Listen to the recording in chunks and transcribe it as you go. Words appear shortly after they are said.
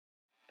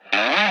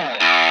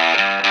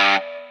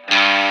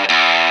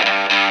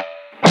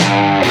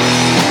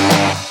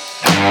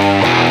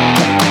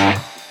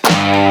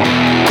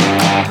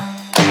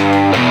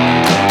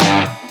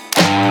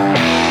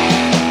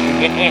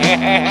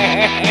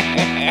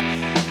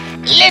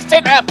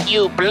Listen up,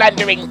 you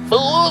blundering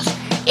fools.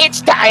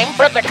 It's time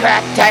for the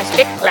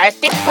Cracktastic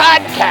Plastic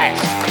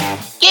Podcast.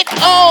 Get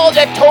all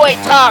the toy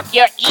talk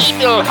your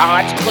evil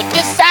hearts could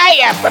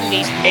desire from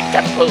these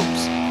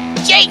nincompoops.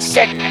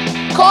 Jason,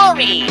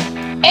 Corey,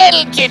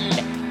 Elgin,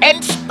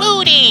 and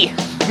Spoody.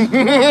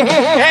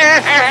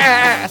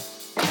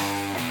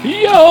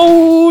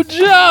 Yo,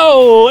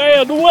 Joe,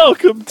 and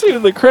welcome to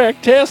the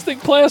Cracktastic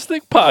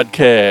Plastic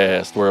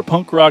Podcast, where a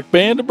punk rock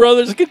band of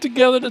brothers get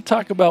together to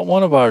talk about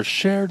one of our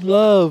shared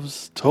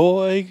loves,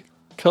 toy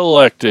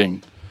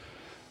collecting.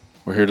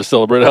 We're here to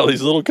celebrate how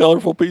these little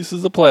colorful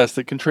pieces of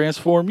plastic can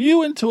transform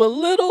you into a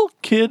little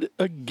kid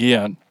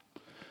again.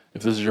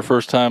 If this is your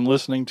first time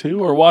listening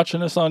to or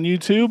watching us on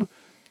YouTube,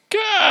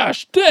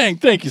 gosh dang,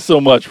 thank you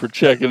so much for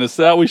checking us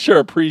out. We sure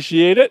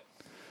appreciate it.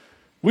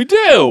 We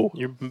do.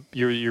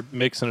 You're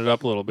mixing it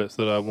up a little bit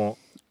so that I won't.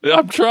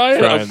 I'm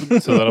trying.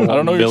 So that I won't I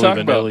don't know what you're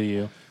talking about.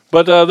 you.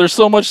 But there's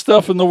so much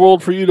stuff in the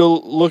world for you to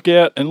look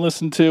at and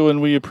listen to,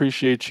 and we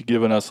appreciate you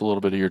giving us a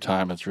little bit of your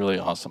time. It's really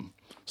awesome.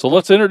 So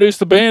let's introduce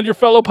the band, your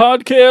fellow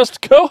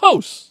podcast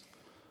co-hosts.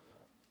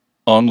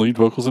 On lead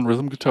vocals and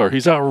rhythm guitar,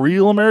 he's our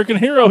real American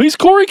hero. He's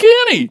Corey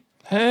Canny.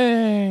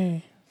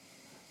 Hey,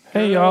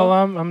 y'all.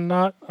 I'm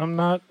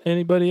not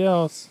anybody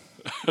else.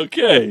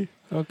 Okay.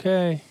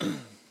 Okay.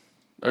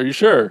 Are you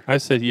sure? I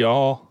said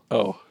y'all.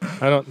 Oh.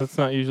 I don't. That's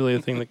not usually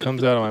a thing that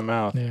comes out of my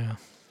mouth. Yeah.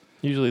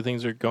 Usually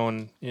things are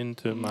going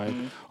into my.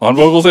 On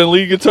vocals and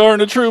lead guitar,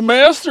 and a true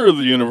master of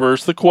the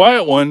universe, the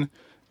quiet one,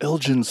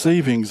 Elgin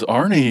Savings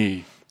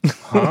Arnie.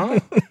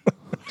 Huh?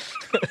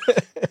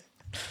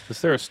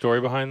 Is there a story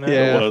behind that?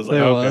 Yeah. There was.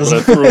 was. But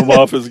I threw him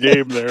off his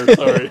game there.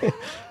 Sorry.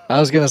 I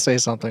was gonna say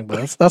something,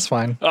 but that's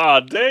fine. Ah,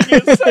 dang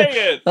it,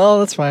 say it. Oh,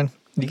 that's fine.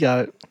 You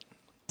got it.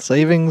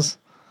 Savings,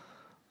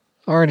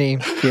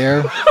 Arnie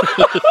here.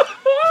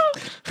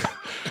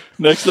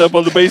 Next up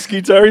on the bass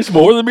guitar, he's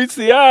more than meets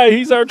the eye.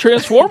 He's our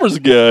Transformers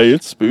guy.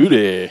 It's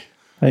Spoody.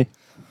 Hey.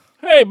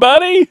 Hey,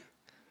 buddy.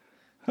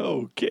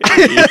 Okay.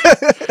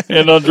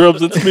 And on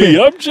drums, it's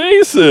me. I'm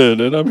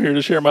Jason, and I'm here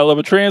to share my love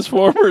of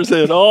Transformers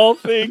and all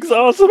things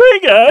awesome. Hey,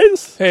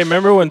 guys. Hey,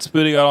 remember when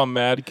Spoody got all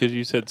mad because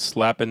you said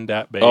slapping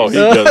that bass? Oh, he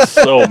got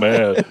so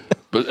mad.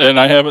 And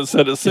I haven't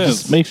said it It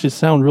since. just makes you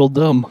sound real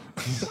dumb.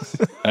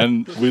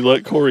 And we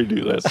let Corey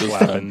do that this time.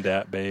 slapping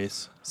that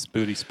bass.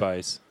 Spoody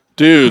Spice.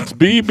 Dudes,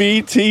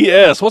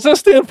 BBTS. What's that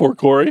stand for,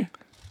 Corey?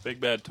 Big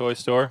Bad Toy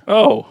Store.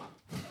 Oh.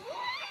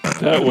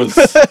 That was...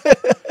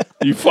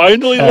 You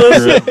finally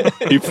listened.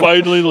 You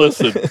finally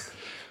listened.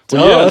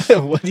 Well, yes.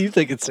 What do you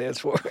think it stands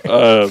for?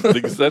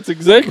 Because that's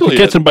exactly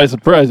Catch it. him by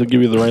surprise, I'll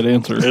give you the right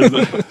answer. And He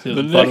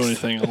hasn't thought of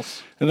anything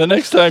else. And the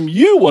next time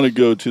you want to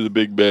go to the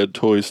Big Bad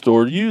Toy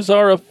Store, use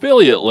our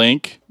affiliate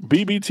link,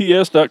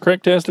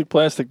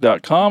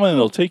 bbts.cracktasticplastic.com, and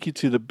it'll take you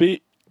to the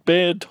Big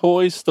Bad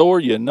Toy Store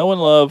you know and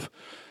love.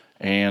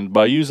 And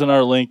by using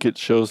our link, it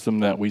shows them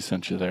that we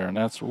sent you there, and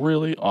that's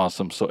really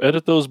awesome. So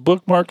edit those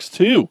bookmarks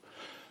too.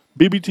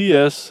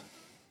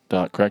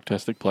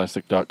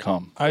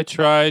 bbts.cracktasticplastic.com. I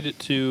tried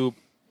to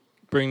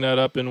bring that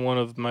up in one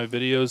of my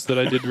videos that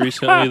I did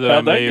recently that I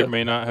How'd that may go? or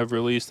may not have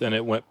released, and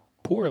it went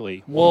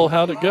poorly. Well,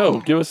 how'd it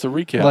go? Give us a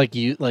recap.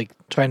 Like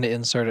trying to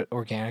insert it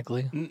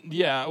organically.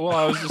 Yeah, well,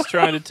 I was just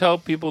trying to tell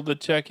people to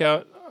check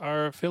out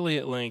our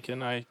affiliate link,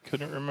 and I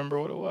couldn't remember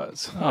what it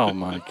was. Oh,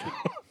 my God.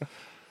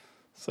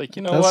 It's like,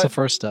 you know That's what? the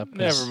first step. is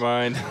Never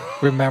mind.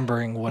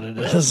 Remembering what it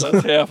is.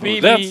 That's half of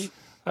it. BB,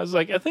 I was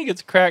like, I think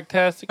it's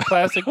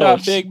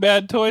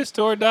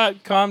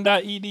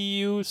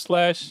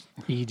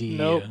cracktasticplastic.bigbadtoystore.com.edu/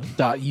 Nope.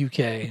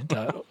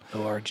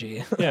 edu.uk.org.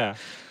 yeah.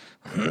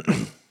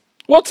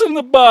 What's in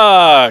the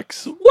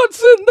box?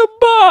 What's in the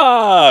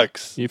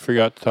box? You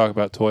forgot to talk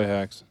about toy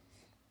hacks.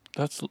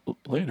 That's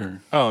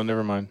later. Oh,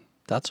 never mind.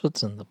 That's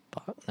what's in the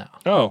box now.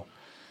 Oh,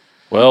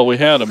 Well, we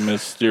had a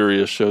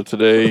mysterious show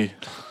today.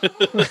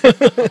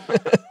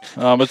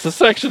 It's a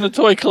section of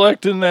toy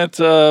collecting that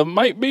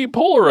might be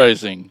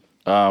polarizing.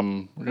 We're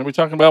going to be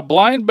talking about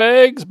blind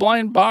bags,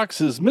 blind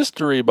boxes,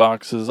 mystery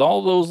boxes,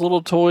 all those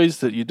little toys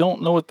that you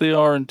don't know what they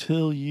are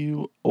until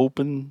you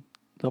open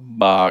the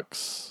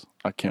box.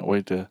 I can't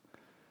wait to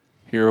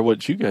hear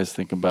what you guys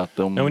think about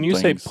them. now when you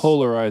say things.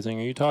 polarizing,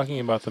 are you talking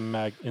about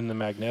in the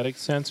magnetic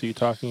sense? Or are you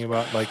talking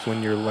about like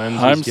when your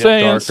lenses I'm get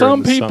saying darker some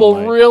in the people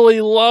sunlight? really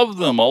love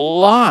them a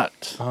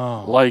lot.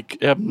 Oh. Like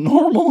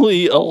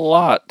abnormally a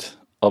lot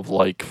of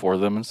like for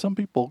them, and some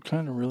people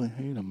kind of really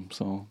hate them.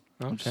 So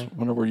I just Okay.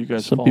 wonder where you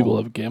guys Some fall. people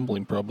have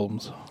gambling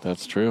problems.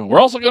 That's true. We're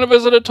also going to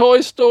visit a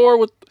toy store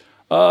with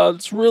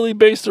it's really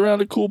based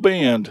around a cool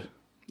band.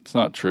 It's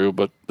not true,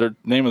 but the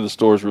name of the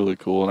store is really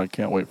cool, and I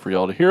can't wait for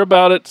y'all to hear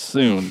about it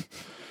soon.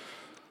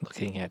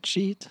 Looking at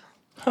sheet.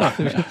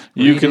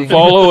 You can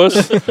follow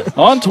us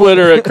on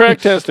Twitter at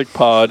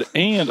CracktasticPod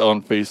and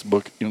on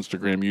Facebook,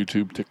 Instagram,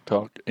 YouTube,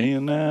 TikTok,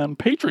 and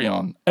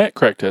Patreon at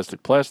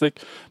CracktasticPlastic.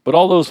 But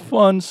all those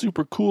fun,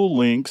 super cool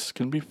links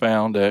can be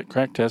found at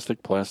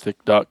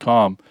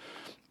CracktasticPlastic.com.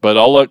 But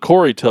I'll let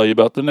Corey tell you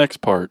about the next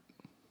part.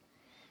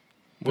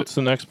 What's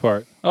the next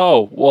part?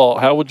 Oh, well,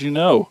 how would you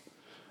know?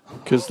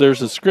 Because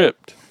there's a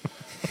script.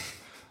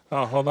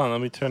 Oh, hold on.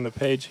 Let me turn the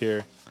page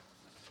here.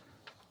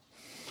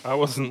 I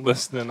wasn't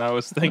listening. I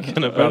was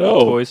thinking about the know.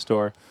 toy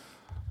store.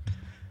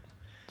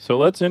 So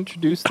let's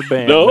introduce the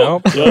band. No.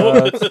 Nope.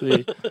 Let's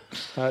see.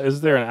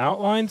 Is there an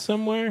outline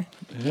somewhere?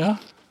 Yeah.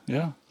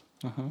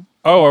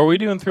 Oh, are we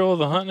doing Thrill of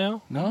the Hunt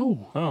now?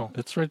 No. Oh.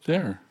 It's right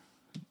there.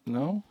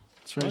 No,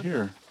 it's right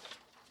here.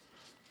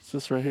 It's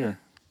this right here.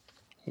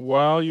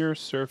 While you're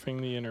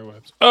surfing the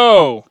interwebs.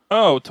 Oh,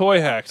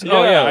 Toy Hacks. Oh,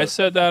 yeah, Yeah. I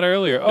said that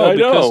earlier. Oh, I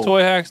because know.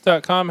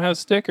 toyhacks.com has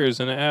stickers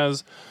and it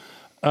has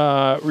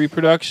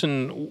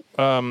reproduction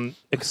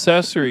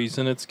accessories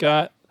and it's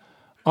got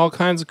all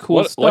kinds of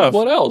cool stuff.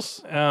 What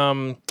else?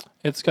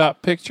 It's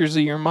got pictures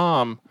of your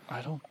mom.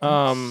 I don't.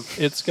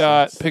 It's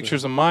got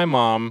pictures of my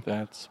mom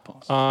That's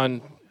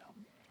possible.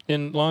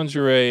 in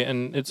lingerie,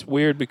 and it's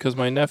weird because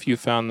my nephew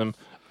found them.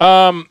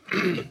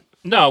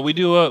 No, we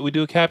do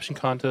a caption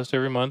contest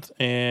every month,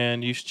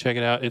 and you should check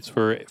it out. It's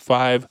for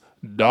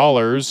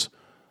 $5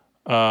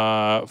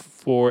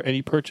 for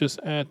any purchase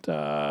at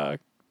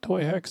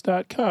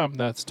toyhacks.com.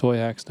 That's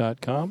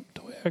toyhacks.com.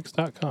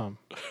 Toyhacks.com.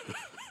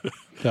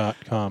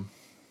 .com.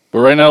 But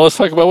right now, let's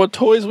talk about what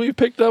toys we've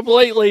picked up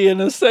lately in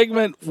a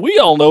segment we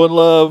all know and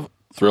love,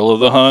 Thrill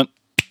of the Hunt.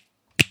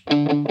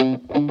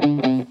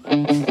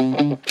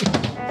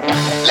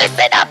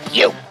 Listen up,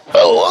 you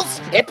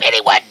fools! If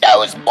anyone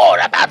knows more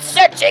about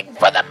searching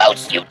for the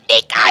most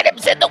unique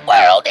items in the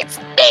world, it's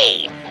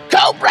me,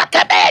 Cobra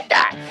Commander.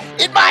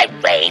 In my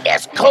reign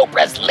as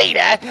Cobra's leader,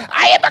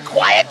 I have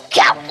acquired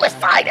countless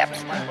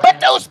items, but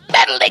those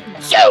meddling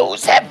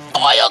Joes have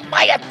foiled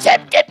my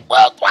attempt at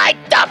worldwide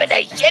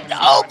domination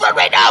over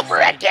and over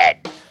again.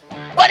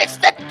 But it's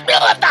the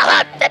thrill of the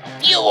hunt that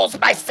fuels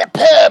my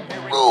superb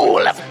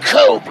rule of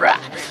Cobra.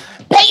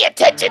 Pay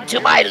attention to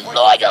my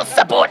loyal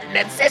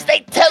subordinates as they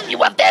tell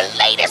you of their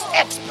latest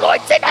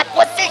exploits and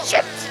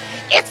acquisitions.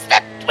 It's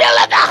the thrill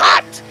of the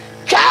hunt,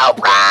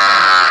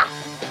 Cobra!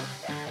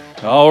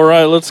 All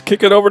right, let's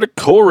kick it over to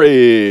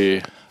Corey.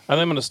 I think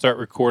I'm going to start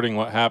recording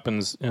what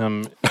happens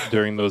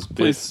during those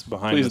bits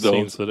behind please the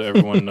don't. scenes so that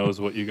everyone knows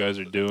what you guys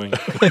are doing.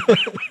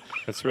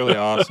 It's really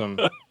awesome.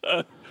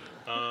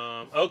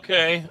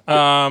 Okay.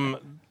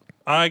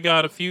 I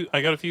got a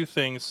few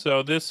things.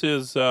 So this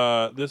is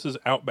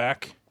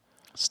Outback.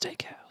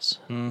 Steakhouse.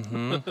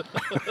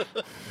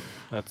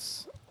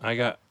 That's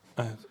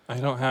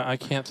I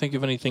can't think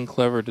of anything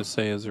clever to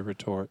say as a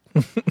retort.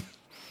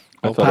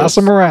 I thought Pass it was-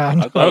 them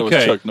around. I thought it Okay,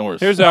 was Chuck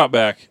Norris. here's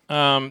Outback.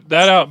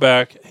 That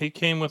Outback, he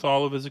came with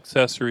all of his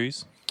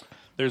accessories.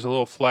 There's a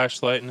little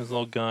flashlight and his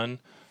little gun.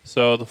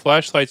 So the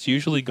flashlight's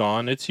usually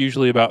gone. It's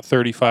usually about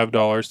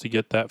 $35 to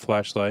get that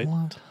flashlight.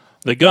 What?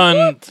 The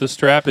gun, the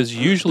strap is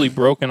usually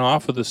broken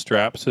off of the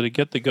strap. So to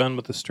get the gun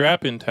with the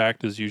strap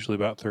intact is usually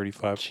about $35,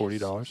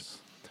 $40.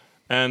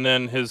 And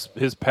then his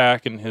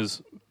pack and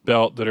his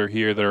belt that are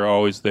here that are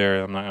always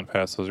there. I'm not going to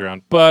pass those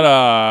around. But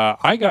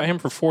I got him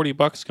for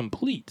 $40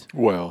 complete.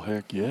 Well,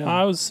 heck yeah.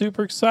 I was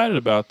super excited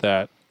about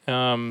that. So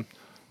I'm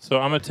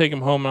going to take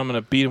him home and I'm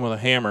going to beat him with a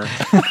hammer.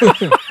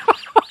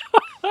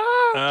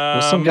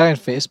 Was some guy on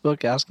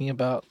Facebook asking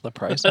about the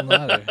price on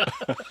that?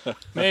 Or?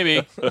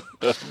 Maybe.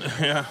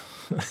 Yeah.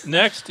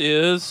 Next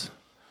is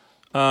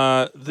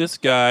this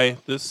guy.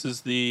 This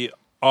is the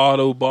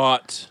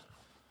Autobot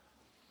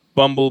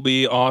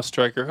Bumblebee Awe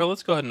Striker. Oh,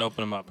 let's go ahead and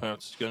open him up.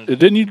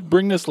 Didn't you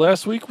bring this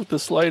last week with the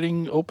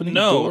sliding opening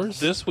No, doors?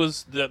 this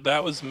was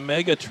that was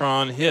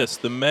Megatron Hiss,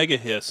 the Mega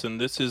Hiss,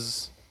 and this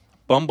is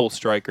Bumble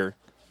Striker.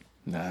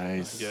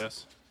 Nice.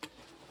 Yes.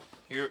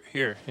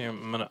 Here.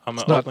 I'm gonna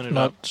It's not open it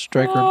up.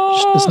 strike her.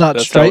 It's not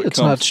That's how strike. it It's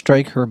not comes.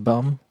 strike her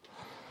bum.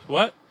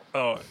 What?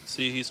 Oh,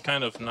 see, he's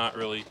kind of not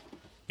really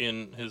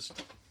in his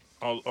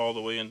all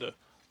the way into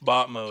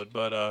bot mode,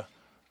 but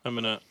I'm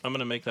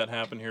gonna make that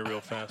happen here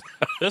real fast.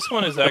 This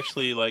one is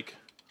actually like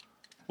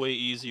way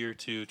easier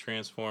to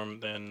transform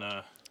than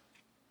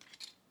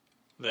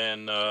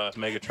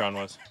Megatron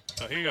was.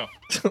 So here you go.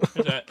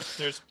 Here's that.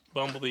 There's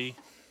Bumblebee,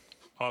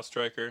 Awe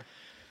Striker.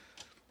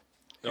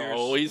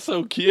 Oh, he's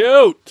so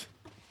cute.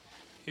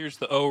 Here's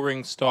the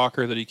O-ring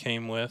stalker that he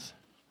came with,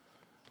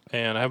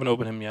 and I haven't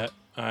opened him yet.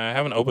 I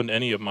haven't opened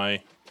any of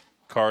my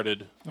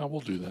carded Oh, we'll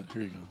do that.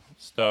 Here you go.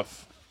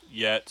 stuff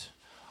yet.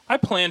 I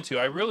plan to.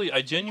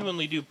 I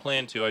genuinely do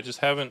plan to. I just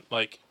haven't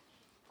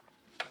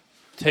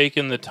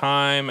taken the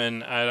time,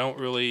 and I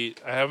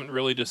haven't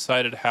really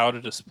decided how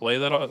to display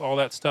that all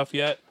that stuff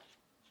yet.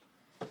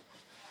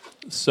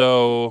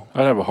 So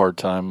I'd have a hard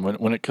time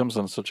when it comes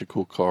on such a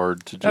cool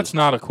card to just. that's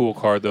not a cool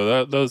card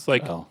though. Those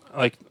like Oh.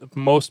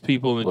 most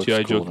people in the Looks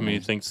GI Joe cool to community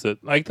me. thinks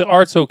that like the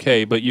art's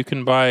okay, but you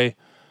can buy.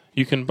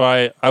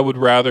 I would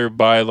rather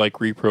buy like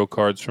repro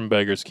cards from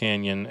Beggars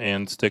Canyon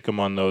and stick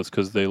them on those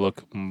because they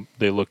look.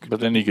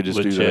 But then you could just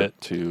do legit.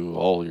 that to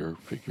all your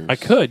figures. I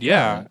could,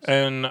 yeah,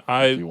 and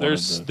If you wanted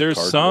the there's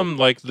card some look.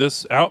 like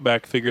this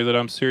Outback figure that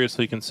I'm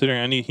seriously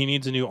considering. He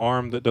needs a new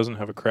arm that doesn't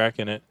have a crack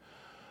in it,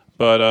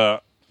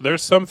 but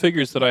there's some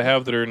figures that I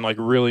have that are in like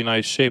really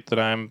nice shape that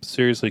I'm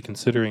seriously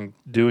considering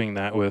doing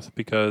that with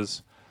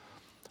because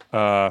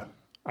I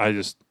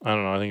don't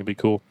know, I think it'd be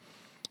cool.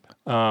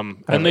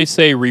 And they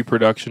say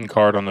reproduction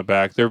card on the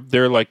back.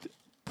 They're like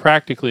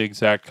practically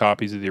exact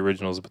copies of the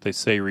originals, but they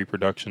say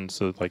reproduction,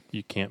 so like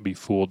you can't be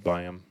fooled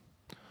by them.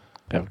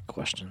 I have a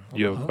question.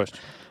 You have a question?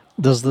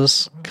 Does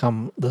this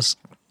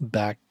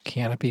back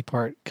canopy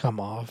part come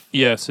off?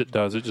 Yes, it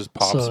does. It just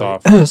pops so,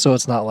 off. So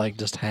it's not like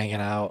just hanging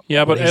out.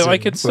 Yeah, but lazy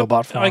like it's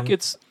robot form? like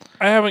it's.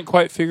 I haven't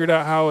quite figured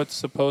out how it's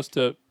supposed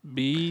to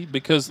be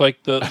because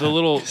like the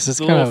little This is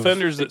the kind little of-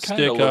 fenders that it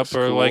kinda stick up looks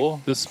are cool.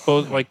 like the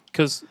supposed like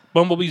because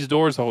Bumblebee's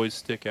doors always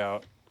stick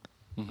out.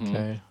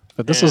 Okay.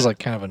 But this is like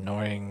kind of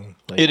annoying.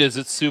 Like It is.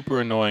 It's super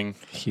annoying.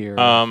 here.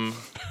 And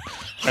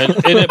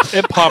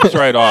it pops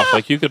right off.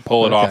 Like you could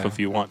pull it off Okay. if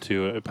you want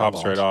to. It pops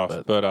won't, right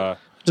off. But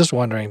Just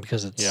wondering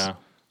because it's yeah,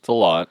 It's a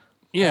lot.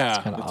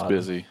 yeah. kind of It's odd.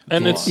 busy.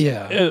 And a it's lot.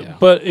 Yeah.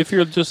 But if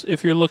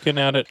you're looking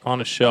at it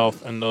on a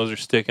shelf and those are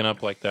sticking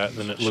up like that,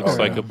 then it looks Sure.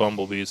 like a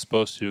Bumblebee is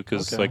supposed to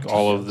because Okay. like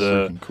all of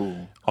the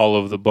Freaking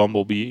cool.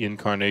 Bumblebee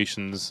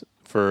incarnations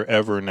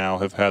forever now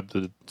have had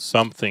the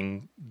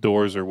something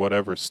doors or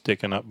whatever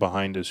sticking up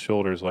behind his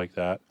shoulders like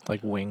that. Like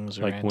wings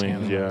or Like wings,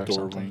 antenna yeah. or Door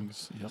something.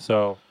 wings. Yep.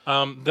 So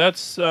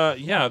that's did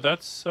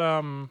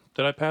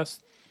I pass?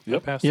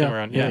 Yep. I passed them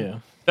around. Yeah.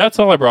 That's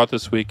all I brought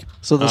this week.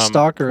 So the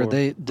stalker, for-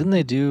 didn't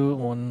they do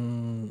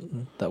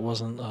one that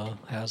wasn't a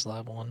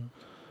HasLab one?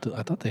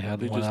 I thought they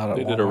had They, one just, out at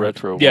they did a Walmart.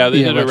 retro. Yeah, one. they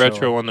Yeah, did a retro.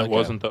 retro one that Okay.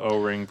 wasn't the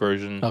O-ring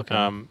version. Okay.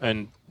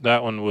 And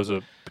that one was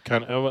a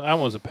that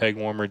was a peg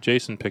warmer.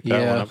 Jason picked that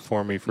one Yeah. up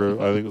for me for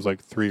I think it was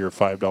like $3 or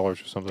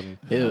 $5 or something.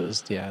 It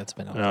was, it's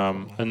been out there for a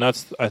while. And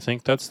I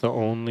think that's the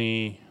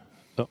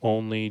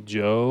only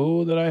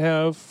Joe that I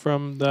have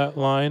from that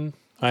line.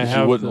 I 'Cause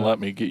have you wouldn't the- let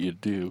me get you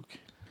Duke.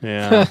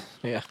 Yeah.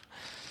 Yeah.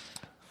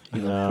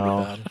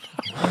 No.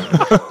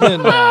 Pretty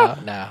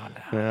bad. no.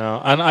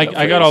 Yeah, and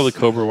I got all the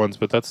Cobra ones,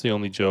 but that's the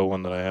only Joe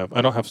one that I have.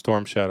 I don't have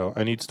Storm Shadow.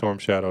 I need Storm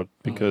Shadow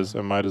because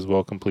I might as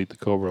well complete the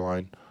Cobra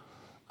line.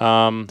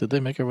 Did they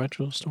make a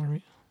retro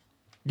Stormy?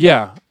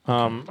 Yeah, I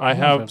wonder if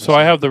have. I've So I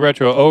seen have the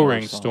retro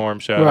O-ring saw it. Storm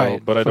Shadow,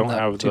 Right, but I from don't that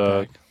have the.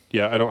 two-pack.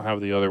 Yeah, I don't have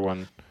the other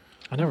one.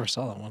 I never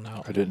saw that one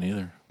out. I didn't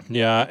either.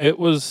 Yeah, it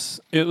was.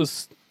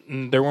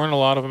 There weren't a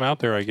lot of them out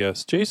there, I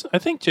guess. I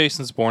think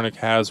Jason Spornick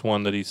has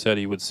one that he said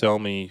he would sell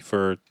me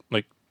for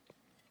like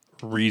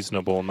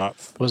reasonable, not.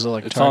 Was it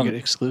like It's Target on-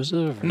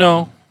 exclusive? Or?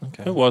 No,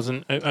 Okay. it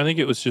wasn't. I think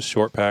it was just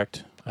short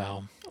packed.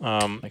 Oh.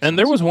 And Makes there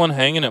sense. was one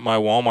hanging at my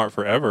Walmart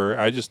forever.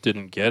 I just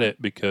didn't get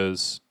it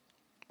because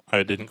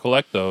I didn't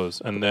collect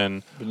those. And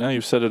then But now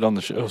you've said it on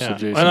the show, so yeah.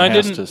 Jason and I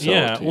has didn't. to sell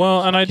Yeah, it to you.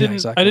 well, and I didn't.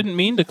 exactly. I didn't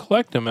mean to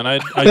collect them, and I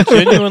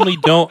genuinely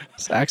don't.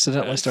 Just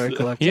accidentally started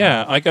collecting.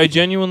 Yeah, like I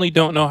genuinely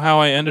don't know how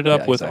I ended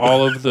up Yeah, with exactly.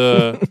 all of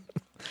the.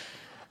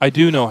 I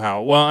do know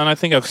how. Well, and I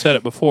think I've said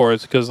it before.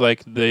 It's because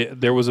like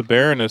there was a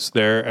Baroness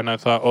there, and I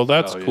thought, oh,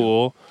 that's Oh, yeah.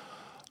 cool.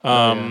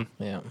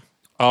 Yeah.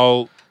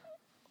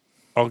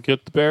 I'll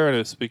get the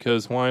Baroness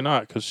because why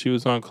not? Because she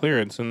was on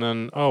clearance, and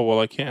then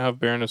I can't have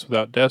Baroness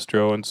without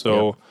Destro, and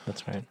so Yep,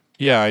 that's right.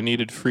 yeah, I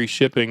needed free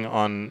shipping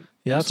on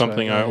Yeah, that's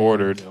something right. I Yeah,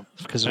 ordered.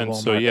 Because of And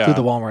Walmart. so, yeah. Through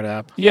the Walmart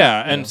app.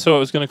 Yeah, and so it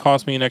was going to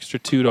cost me an extra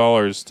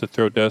 $2 to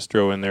throw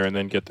Destro in there and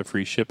then get the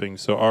free shipping.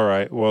 So all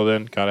right, well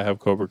then gotta have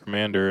Cobra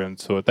Commander, and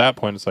so at that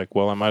point it's like,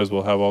 well, I might as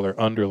well have all their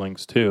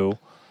underlings too.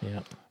 Yeah.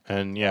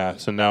 And yeah,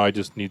 so now I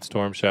just need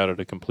Storm Shadow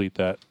to complete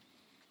that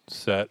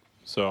set.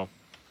 So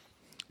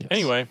Yes.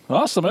 anyway,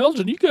 Awesome,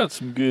 Elgin. You got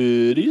some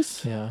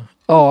goodies. Yeah.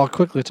 Oh, I'll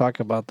quickly talk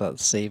about that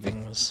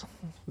savings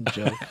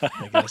joke.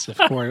 I guess if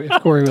Corey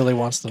really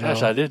wants to know.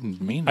 Gosh, I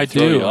didn't mean to I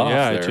throw do. you off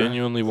Yeah, I there.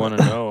 genuinely want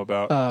to know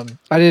about.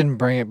 I didn't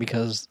bring it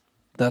because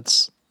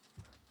that's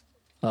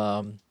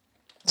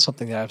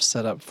something that I've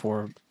set up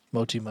for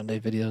Motu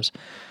Monday videos.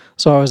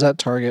 So I was at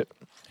Target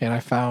and I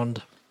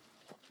found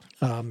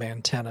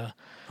Mantenna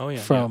Oh yeah,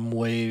 from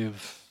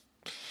Wave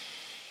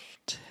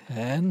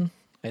 10,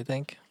 I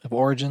think, of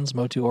Origins,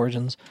 Motu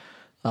Origins.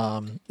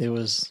 It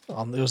was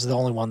the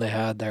only one they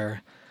had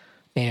there,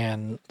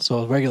 and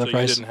so regular So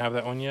price. you didn't have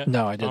that one yet?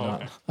 No, I did Oh,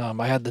 not.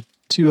 okay. I had the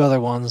two other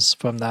ones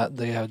from that.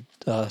 They had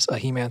a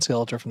He-Man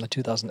Skeletor from the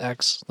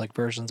 2000X, like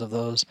versions of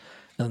those,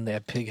 and then they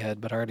had Pighead.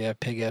 But I already had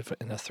Pighead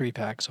in a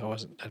 3-pack, so I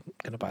wasn't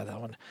going to buy that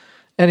one.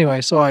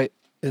 Anyway, so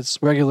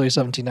it's regularly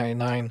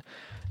 $17.99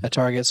 at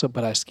Target. So,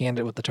 but I scanned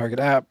it with the Target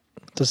app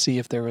to see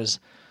if there was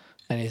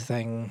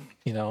anything,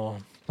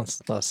 on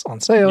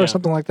sale Yeah. or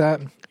something like that,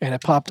 and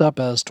it popped up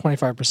as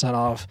 25%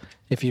 off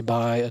if you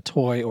buy a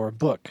toy or a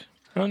book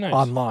Oh nice.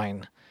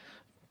 online.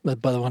 But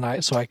when I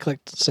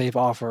clicked save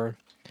offer,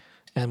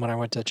 and when I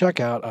went to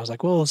checkout, I was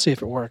like, well, let's see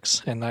if it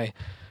works. And I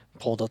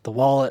pulled out the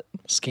wallet,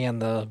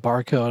 scanned the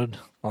barcode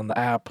on the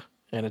app,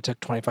 and it took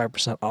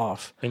 25%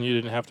 off. And you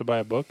didn't have to buy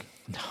a book?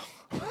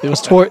 It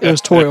was toy. It was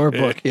toy or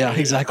book. Yeah,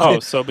 exactly. Oh,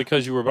 so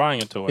because you were buying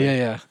a toy.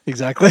 Yeah,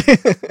 exactly.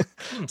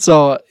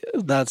 So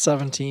that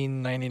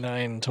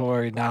 $17.99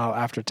 toy now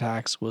after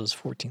tax was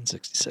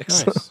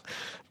 $14.66. Nice.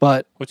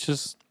 But Which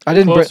is I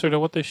didn't. closer to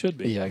what they should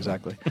be. Yeah,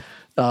 exactly.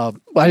 I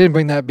didn't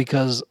bring that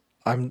because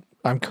I'm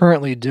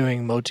currently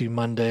doing Motu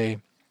Monday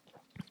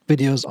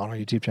videos on our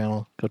YouTube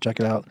channel. Go check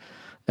it out.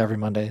 Every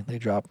Monday they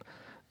drop,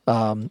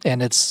 and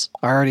I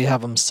already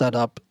have them set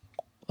up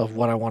of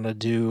what I want to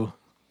do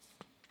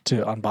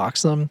to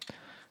unbox them,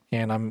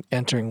 and I'm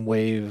entering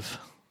wave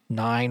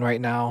 9 right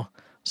now,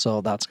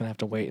 so that's gonna have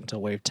to wait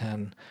until wave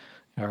 10.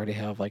 I already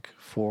have like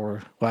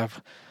 4. Well, I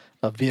have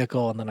a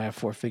vehicle, and then I have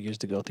 4 figures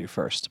to go through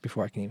first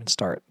before I can even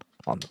start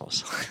on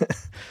those.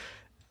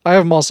 I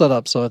have them all set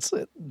up, so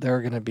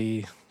they're gonna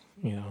be,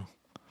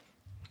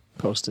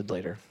 posted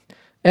later.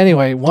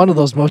 Anyway, one of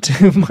those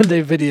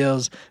Monday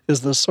videos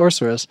is the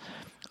Sorceress,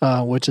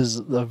 which is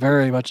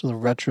very much the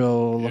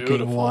retro-looking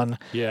Beautiful. one.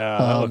 Yeah,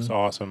 that looks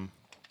awesome.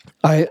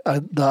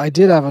 I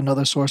did have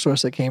another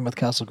Sorceress that came with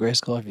Castle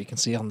Grayskull. If you can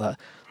see on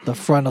the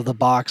front of the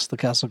box, the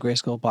Castle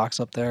Grayskull box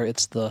up there,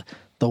 it's the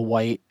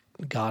white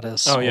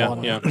goddess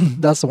one. Yeah.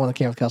 That's the one that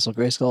came with Castle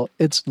Grayskull.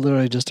 It's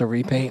literally just a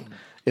repaint.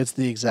 It's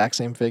the exact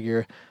same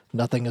figure.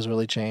 Nothing has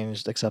really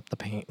changed except the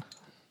paint.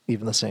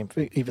 Even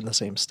the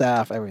same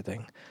staff,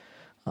 everything.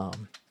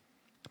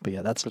 But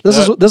yeah,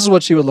 this is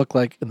what she would look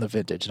like in the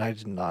vintage, and I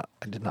did not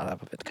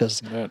have a vintage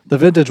because the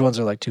vintage ones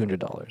are like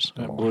 $200.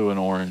 That blue and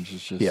orange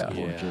is just Yeah.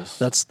 gorgeous.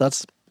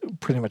 That's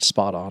pretty much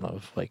spot on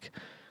of like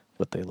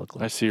what they look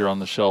I like. see her on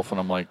the shelf, and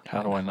I'm like,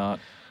 how do I not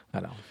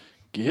I know.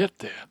 get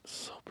that? It's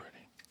so pretty.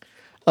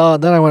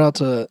 Then I went out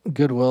to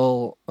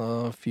Goodwill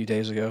a few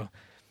days ago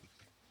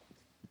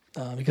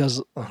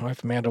because my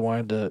wife Amanda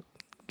wanted to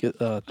get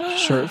a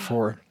shirt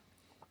for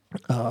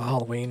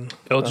Halloween.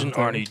 Elgin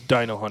thing. Arnie,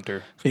 Dino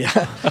Hunter.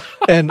 Yeah,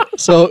 and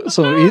so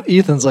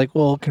Ethan's like,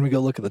 well, can we go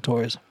look at the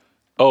toys?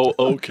 Oh,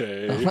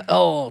 okay.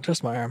 Oh,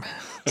 just my arm.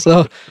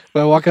 So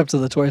I walk up to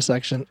the toy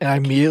section and I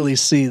immediately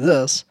see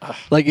this.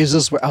 Like, I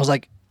was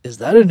like, is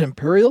that an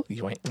Imperial?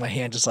 Yoink. My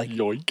hand just like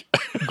Yoink.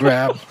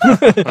 grab.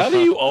 How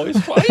do you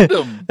always find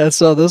them? And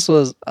so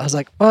I was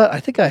like, what? I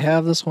think I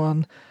have this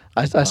one.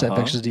 I sent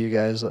pictures to you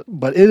guys,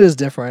 but it is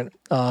different.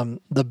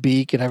 The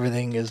beak and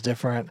everything is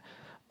different.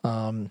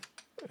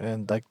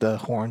 And like the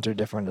horns are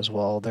different as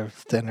well. They're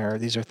thinner.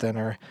 These are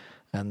thinner.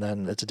 And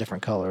then it's a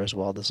different color as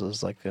well. This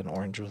is like an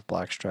orange with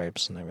black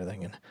stripes and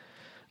everything.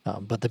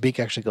 And but the beak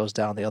actually goes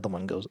down. The other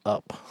one goes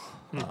up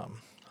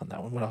on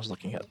that one when I was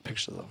looking at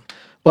pictures of them.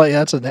 But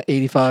yeah, it's an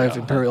 85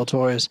 Imperial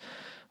Toys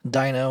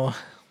Dino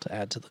to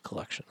add to the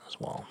collection as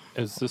well.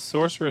 Is the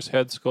Sorceress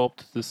head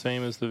sculpt the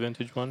same as the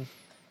vintage one?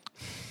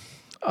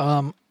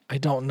 I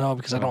don't know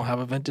because I don't have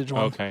a vintage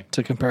one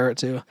to compare it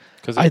to.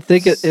 Because I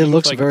think it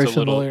looks very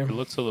familiar. It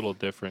looks a little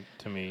different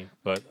to me,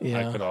 but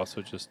Yeah. I could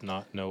also just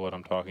not know what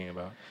I'm talking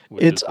about.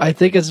 I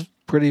think it's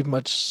pretty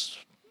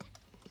much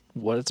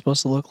what it's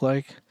supposed to look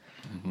like.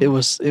 It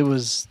was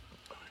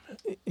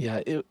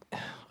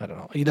I don't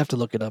know. You'd have to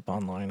look it up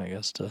online, I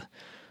guess, to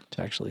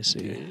actually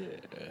see.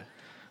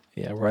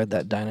 Yeah, ride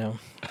that dino.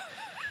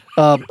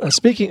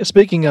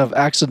 Speaking of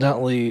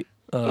accidentally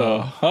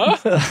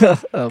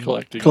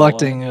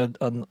collecting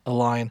a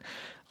line,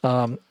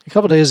 a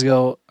couple days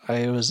ago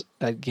I was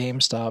at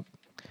GameStop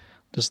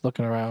just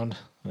looking around.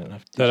 I don't know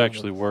if that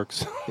actually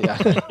works.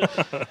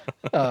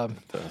 Yeah.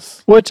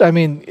 Which, I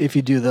mean, if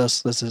you do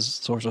this is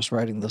Sorceress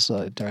riding this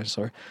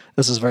dinosaur.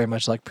 This is very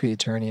much like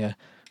Pre-Eternia,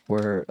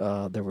 where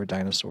there were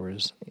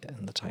dinosaurs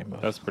in the time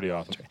of... That's pretty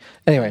awesome.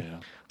 Anyway,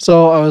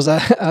 so I was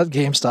at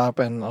GameStop,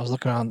 and I was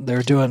looking around.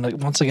 They're doing,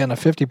 once again, a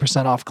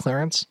 50% off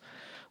clearance.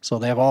 So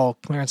they have all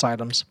clearance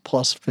items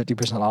plus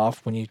 50%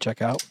 off when you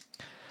check out.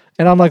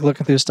 And I'm like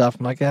looking through stuff.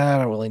 I'm like, I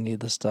don't really need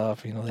this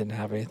stuff. They didn't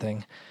have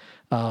anything.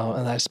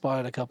 And I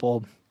spotted a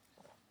couple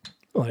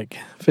like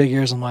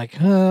figures. I'm like,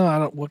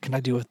 what can I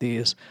do with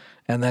these?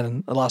 And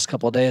then the last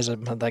couple of days,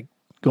 I'm like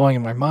going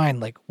in my mind,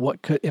 like,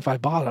 if I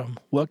bought them,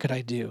 what could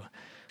I do?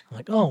 I'm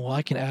like, oh, well,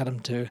 I can add them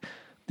to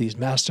these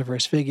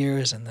Masterverse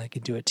figures, and they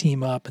can do a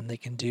team up, and they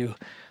can do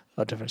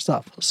different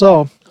stuff.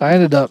 So I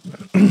ended up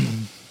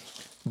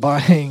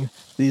buying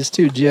these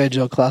 2 G.I.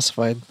 Joe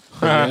classified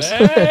figures.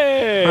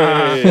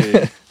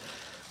 Hey!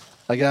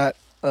 I got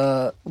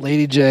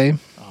Lady J.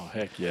 Oh,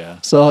 heck yeah.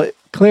 So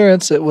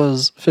clearance, it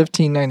was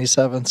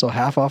 $15.97, so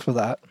half off of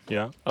that.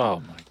 Yeah.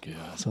 Oh, my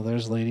God. So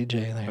there's Lady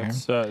J there.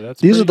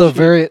 That's These are pretty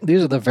the cheap.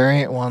 these are the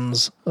variant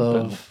ones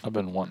I've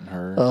been wanting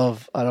her.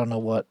 of I don't know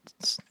what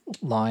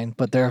line,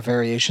 but they're a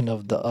variation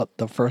of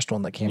the first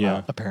one that came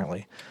out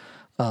apparently.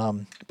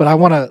 But I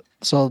want to.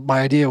 So my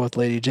idea with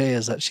Lady J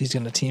is that she's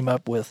going to team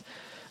up with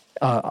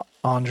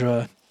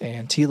Andra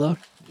and Tila,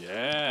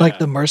 Yeah. like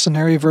the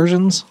mercenary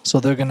versions. So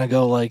they're going to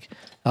go like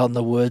out in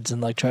the woods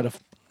and like try to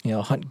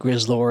hunt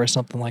Grizzlor or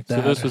something like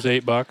that. So this was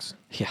 $8.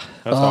 Yeah.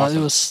 That's awesome.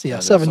 It was That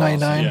is $7.99,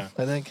 awesome. Yeah.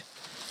 I think.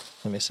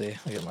 Let me see.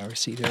 I get my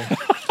receipt here.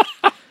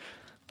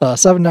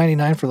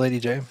 $7.99 for Lady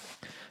J.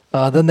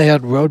 Then they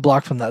had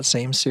Roadblock from that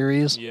same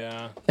series,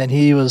 Yeah. and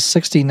he was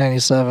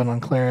 $16.97 on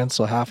clearance,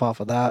 so half off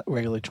of that,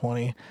 regularly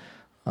 $20.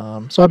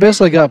 So I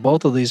basically got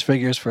both of these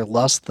figures for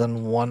less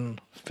than one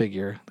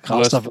figure. The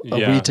cost of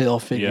a retail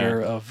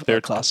figure of they're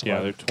classified.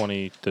 Yeah, they're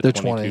 $20 to They're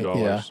 $22.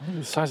 20, yeah. Look at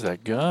the size of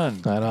that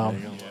gun. I know. There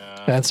you go.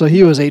 Yeah. And so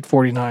he was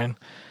 $8.49.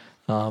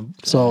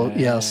 So yeah,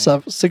 Dang.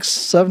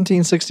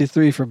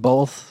 1763 for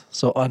both.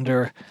 So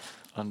under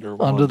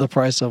Under the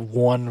price of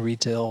one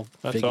retail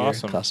That's figure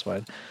awesome.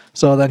 classified.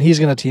 So then he's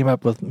going to team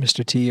up with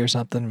Mr. T or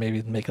something,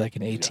 maybe make like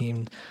an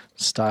A-team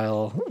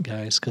style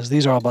guys, because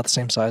these are all about the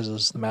same size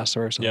as the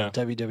Masterworks. And Yeah.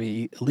 the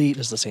WWE Elite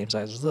is the same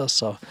size as this.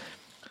 So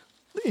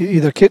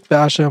either kit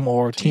bash them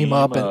or team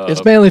up. And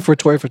it's mainly for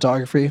toy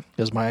photography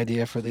is my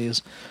idea for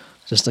these,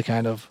 just to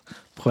kind of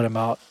put them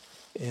out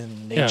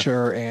in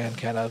nature and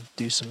kind of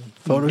do some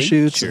photo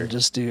shoots Nature. and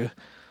just do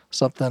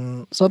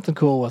something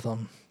cool with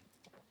them.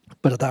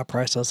 But at that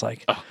price, I was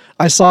like,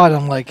 I saw it.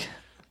 I'm like,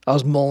 I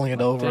was mulling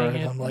it over, Dang and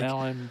it, I'm like, now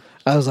I'm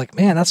I was like,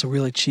 man, that's a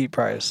really cheap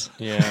price.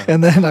 Yeah.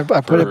 And then I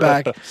put it for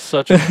back.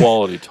 Such a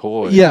quality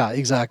toy. Yeah,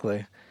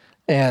 exactly.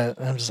 And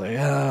I'm just like,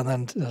 yeah. And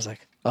then I was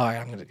like, all right,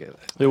 I'm gonna get it.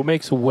 It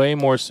makes way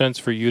more sense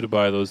for you to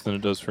buy those than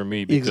it does for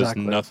me because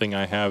Exactly. nothing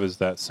I have is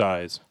that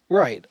size.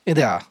 Right.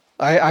 Yeah.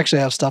 I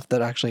actually have stuff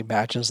that actually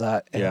matches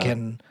that and Yeah.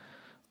 can.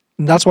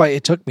 And that's why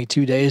it took me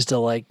 2 days to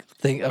like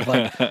think of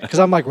like, because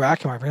I'm like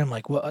racking my brain. I'm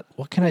like, what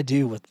can I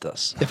do with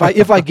this?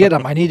 If I get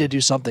them, I need to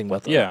do something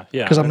with them. Yeah,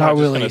 yeah. Because I'm They're not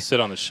just really gonna sit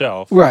on the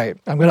shelf. right.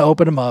 I'm gonna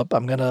open them up.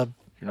 I'm gonna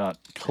You're not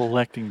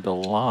collecting the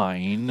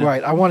line.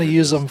 right. I want to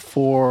use them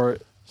for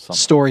Something.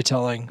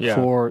 storytelling, Yeah.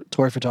 for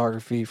toy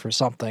photography, for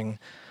something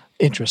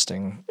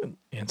interesting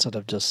instead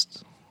of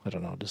just I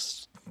don't know,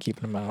 just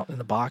keeping them out in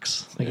the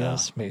box. I Yeah,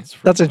 guess maybe that's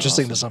that's freaking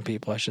interesting to awesome. some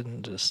people. I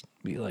shouldn't just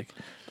be like,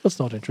 that's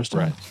not interesting.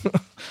 Right.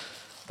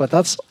 But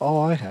that's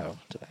all I have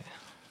today.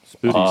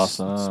 Spoody's,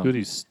 Awesome.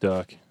 Spoody's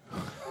stuck.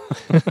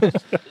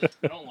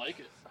 I don't like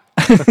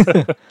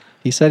it.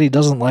 He said he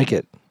doesn't like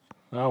it.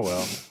 Oh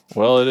well.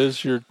 Well, it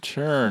is your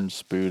turn,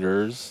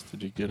 Spooters.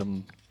 Did you get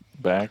them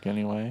back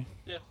anyway?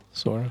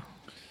 Sort of.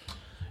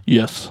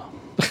 Yes.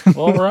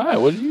 All right.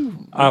 What have you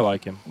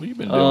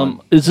been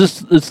doing?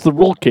 It's the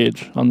roll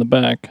cage on the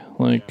back.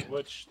 Like,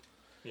 Which,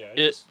 yeah,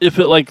 if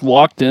it like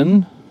locked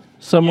in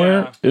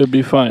somewhere, Yeah. it would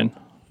be fine.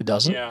 It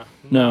doesn't? yeah,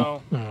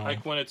 No.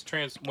 Like when it's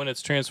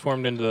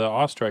transformed into the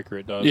Ostriker,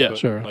 it does. Yeah, but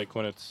sure. Like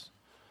when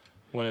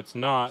it's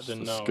not, then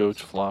The no.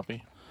 Scotch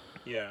floppy.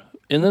 Yeah.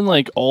 And then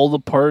like all the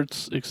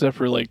parts except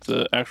for like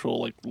the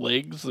actual like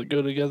legs that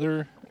go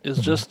together is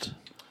just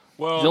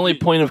Well, the only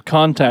point of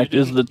contact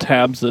is the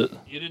tabs that.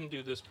 You didn't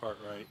do this part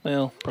right,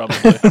 Well,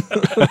 probably.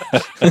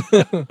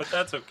 but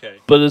that's okay.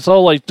 But it's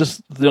all like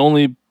just the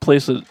only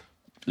place that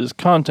is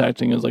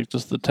contacting is like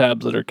just the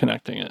tabs that are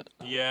connecting it.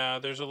 Yeah,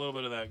 there's a little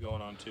bit of that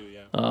going on too.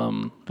 Yeah.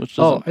 Which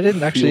Oh, doesn't I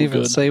didn't actually feel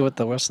even good. say what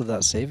the rest of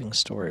that savings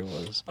story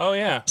was. Oh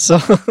yeah. So,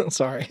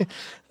 sorry.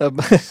 I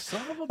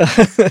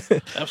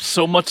have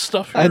so much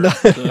stuff here. I know.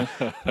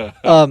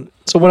 So-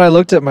 So when I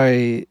looked at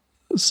my,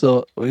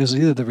 so it was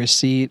either the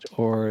receipt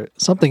or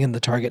something in the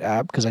Target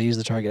app, because I use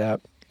the Target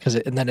app,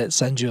 and then it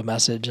sends you a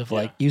message of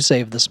like, you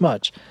saved this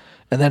much.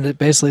 And then it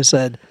basically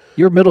said,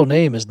 your middle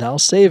name is now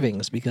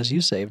savings because you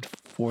saved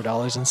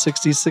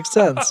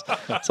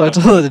 $4.66. So I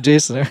told it to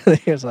Jason earlier.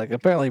 He was like,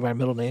 apparently my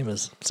middle name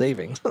is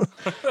savings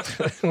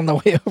on the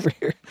way over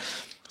here.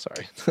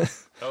 Sorry.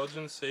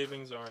 Elgin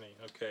Savings Arnie.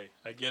 Okay,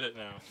 I get it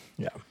now.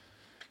 Yeah.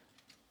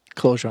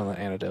 Closure on the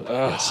antidote.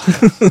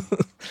 Yes.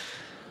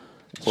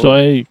 So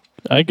I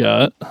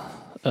got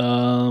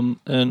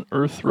an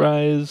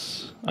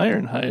Earthrise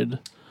Ironhide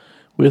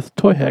with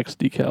Toy Hacks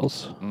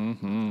decals.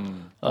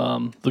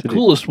 Mm-hmm. The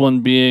coolest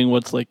one being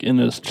what's like in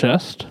his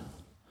chest.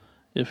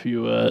 If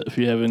you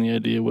have any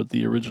idea what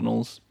the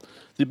originals,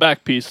 the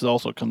back piece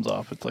also comes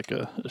off. It's like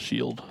a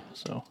shield.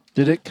 So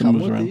Did it come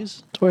moves with around.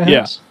 these toy Yeah.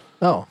 hacks?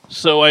 Oh,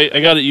 I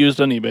got it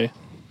used on eBay.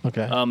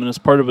 okay. And it's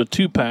part of a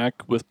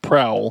 2-pack with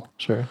Prowl.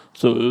 Sure.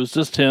 So it was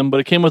just him, but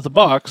it came with a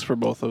box for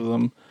both of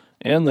them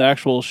and the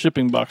actual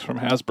shipping box from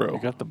You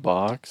Hasbro. got the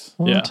box?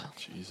 What? Yeah.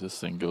 Jeez, this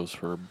thing goes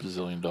for $1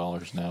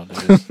 bazillion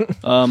nowadays.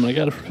 I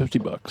got it for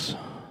 $50.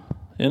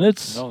 And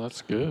it's No,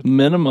 that's good.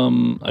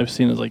 minimum I've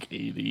seen is like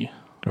 80.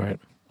 Right.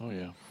 Oh,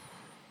 yeah.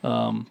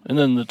 And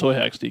then the Toy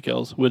Hacks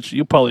decals, which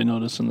you probably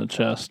notice in the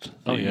chest.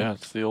 Oh, The- yeah.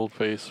 It's the old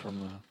face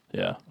from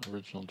Yeah. the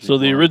original. So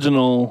the G1.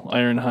 original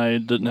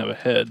Ironhide didn't have a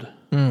head.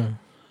 Mm.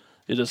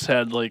 It just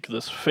had like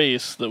this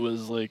face that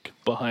was like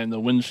behind the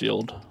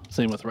windshield.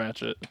 Same with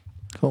Ratchet,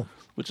 Cool.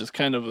 which is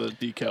kind of a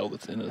decal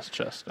that's in his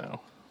chest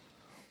now.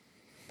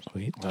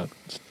 Sweet.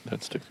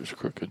 That sticker's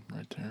crooked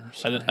right there.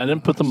 I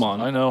didn't put them on.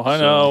 I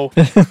know.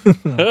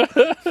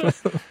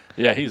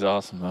 Yeah, he's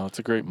awesome, though. It's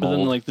a great But mold.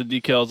 then like the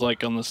decals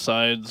like on the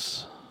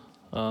sides,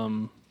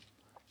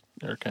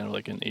 they're kind of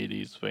like an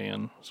 80s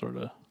van sort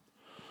of.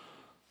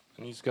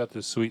 And he's got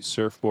this sweet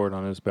surfboard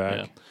on his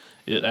back.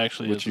 Yeah. It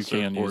actually which you is a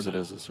can use surfboard. it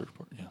as a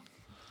surfboard. Yeah.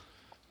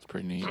 It's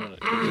pretty neat. When it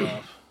comes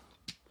off.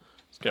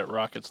 It's got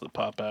rockets that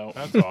pop out.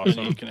 That's You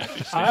awesome. can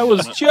actually stand I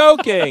was on it.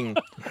 joking.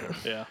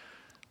 Yeah.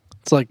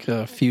 It's like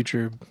a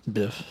future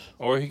Biff.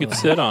 Or he could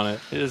sit on it.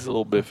 It is a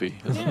little biffy.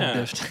 Isn't it?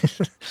 Yeah.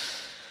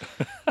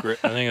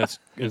 Biff. I think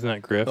isn't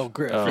that Griff? Oh,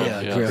 Griff. Oh,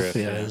 yeah, yeah, Griff. Griff,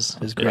 Yeah, yeah. his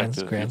Back to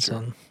the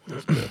grandson.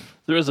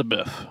 There is a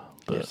Biff,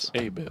 but Yes.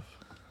 A biff.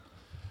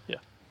 Yeah,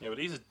 but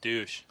he's a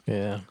douche.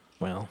 Yeah.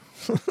 Well.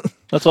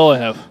 that's all I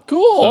have.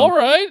 Cool. So- All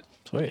right. You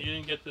Sweet.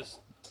 didn't get this.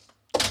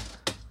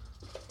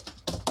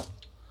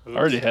 I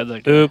already had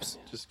that guy. Oops.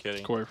 Just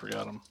kidding. Corey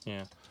forgot him.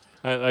 Yeah.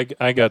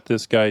 I got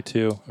this guy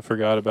too. I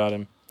forgot about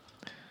him.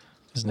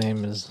 His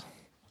name is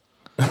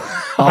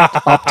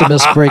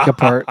Optimus Break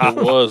Apart. It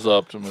was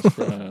Optimus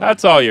Prime.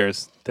 That's all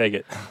yours. Take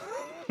it.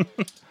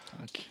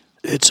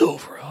 It's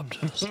over,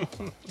 Optimus.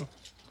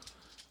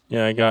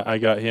 Yeah, I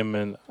got him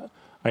in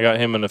a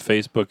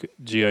Facebook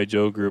GI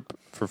Joe group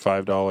for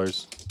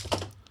 $5.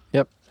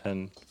 Yep.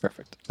 And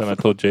Perfect. then I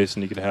told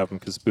Jason he could have him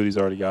because Spoody's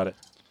already got it.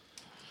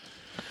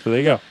 So there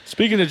you go.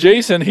 Speaking of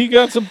Jason, he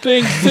got some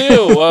things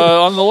too.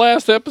 On the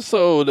last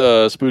episode,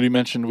 Spoody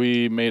mentioned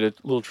we made a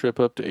little trip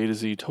up to A to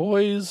Z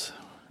Toys,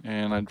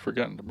 and I'd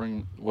forgotten to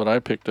bring what I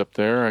picked up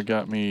there. I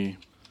got me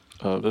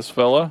this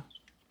fella,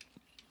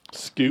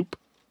 Scoop,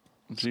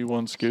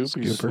 G1 Scoop.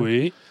 He's a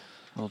Sweet.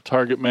 little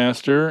Target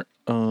Master.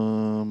 Yeah,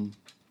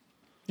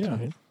 Right.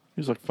 he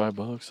was like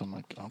 $5. I'm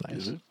like, I'll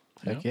Nice. get it.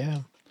 Heck yeah.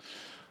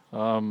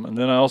 And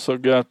then I also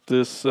got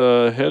this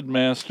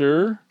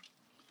Headmaster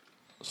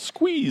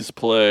Squeeze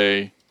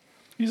Play.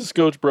 He's a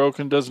scotch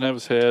broken, doesn't have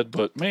his head,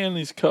 but man,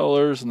 these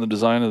colors and the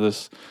design of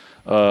this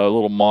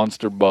little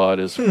monster bot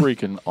is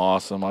freaking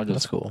awesome.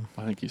 That's cool.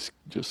 I think he's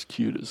just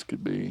cute as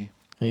could be.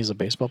 He's a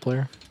baseball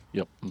player.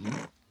 Yep.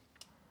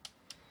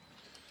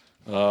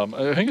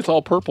 I think it's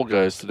all purple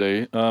guys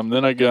today.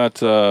 Then I got,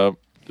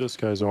 This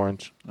guy's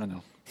orange. I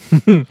know.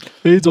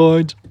 He's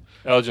orange.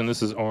 Elgin,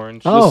 this is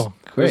orange. Oh,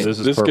 great. This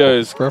is This purple.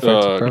 guy's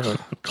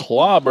Perfect.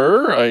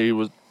 Clobber.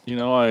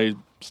 I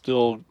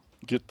still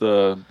get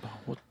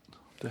what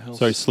the hell?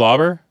 Sorry,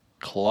 Slobber?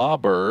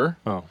 Clobber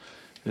Oh.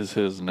 is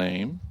his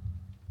name.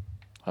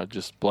 I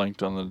just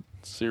blanked on the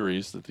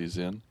series that he's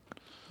in.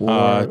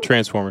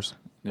 Transformers.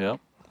 Yep.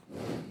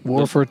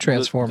 War for The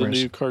Transformers.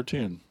 new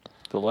cartoon.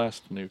 The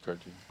last new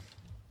cartoon.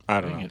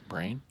 I don't Dang know. it,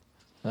 brain.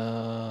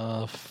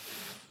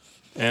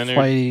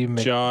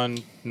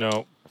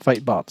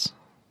 Fight bots.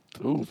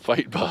 Ooh,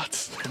 fight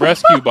bots.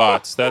 Rescue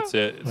Bots. That's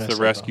it. It's Rescue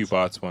the Rescue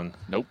Bots. Bots one.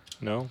 Nope.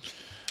 No?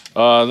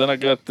 Then I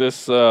got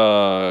this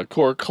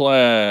core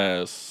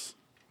class.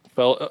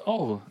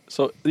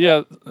 So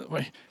yeah,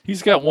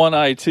 he's got one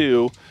eye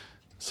too.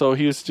 So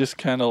he's just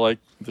kind of like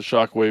the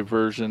Shockwave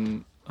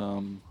version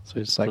So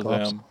he's for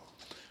Cyclops. them.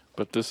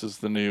 But this is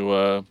the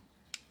new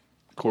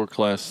core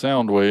class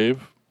Soundwave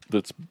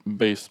that's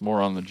based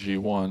more on the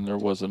G1. There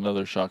was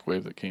another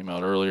Shockwave that came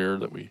out earlier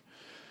that we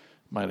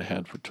might have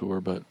had for tour,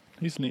 but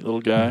he's a neat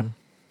little guy.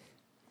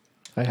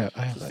 I have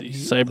that.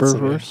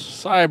 Cyberverse.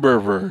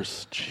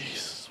 Cyberverse.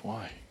 Jesus,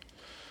 why?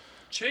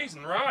 Cheese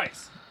and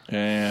rice.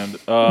 And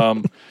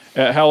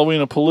at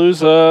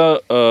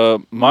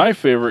Halloween-a-Palooza, my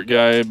favorite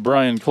guy,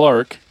 Brian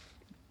Clark.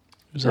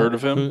 Who's Heard that?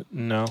 of him?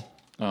 No.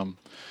 Um,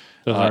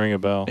 Doesn't ring a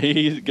bell.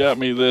 he got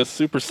me this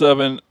Super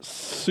 7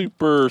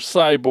 Super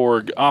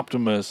Cyborg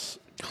Optimus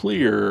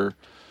Clear.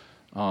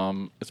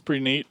 It's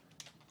pretty neat.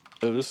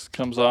 This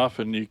comes off,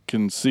 and you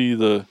can see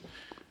the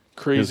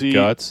crazy His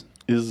guts.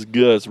 His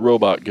guts,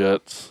 robot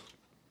guts.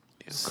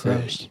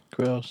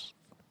 Gross.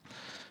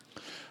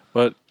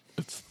 But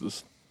it's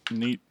this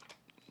neat,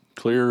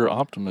 clear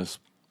Optimus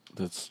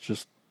that's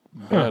just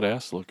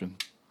badass looking.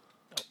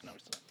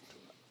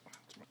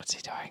 What's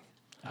he doing?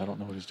 I don't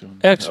know what he's doing.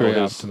 X-ray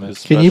his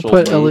Optimus. Can you special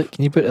put move.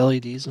 Can you put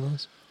LEDs in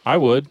those? I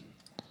would.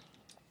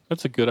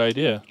 That's a good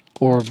idea.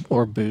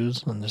 Or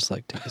booze and just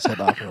like take his head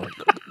off and like,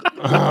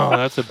 Oh,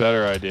 that's a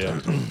better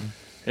idea.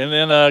 And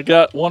then I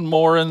got one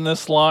more in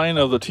this line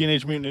of the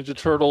Teenage Mutant Ninja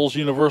Turtles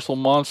Universal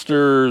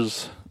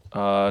Monsters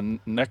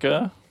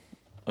NECA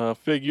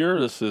figure.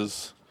 This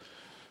is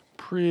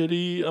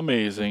pretty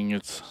amazing.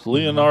 It's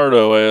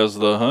Leonardo as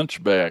the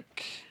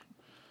Hunchback.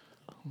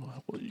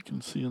 What you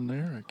can see in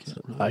there, I can't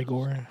really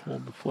Igor.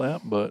 hold the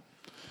flap, but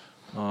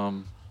I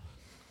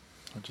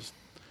just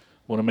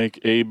want to make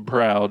Abe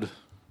proud.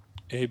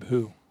 Abe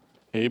who?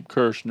 Abe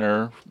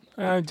Kirshner,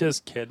 I'm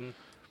just kidding.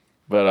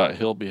 but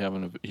he'll be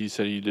having he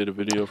said he did a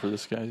video for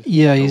this guy.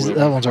 Yeah, Or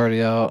that one's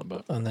already out.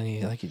 But- And then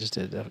he just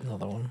did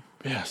another one.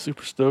 Yeah,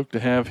 super stoked to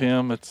have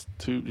him. It's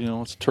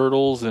it's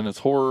turtles and it's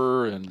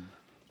horror, and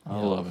I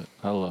love it.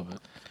 I love it.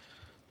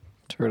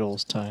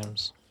 Turtles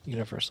times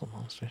Universal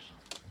Monsters.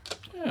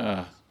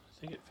 Yeah.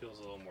 I think it feels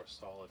a little more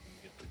solid when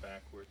you get the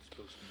back where it's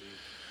supposed to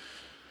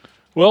be.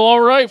 Well, all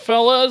right,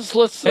 fellas.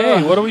 Let's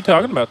Hey, what are we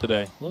talking about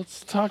today?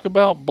 let's talk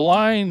about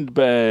blind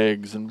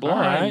bags and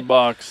blind right.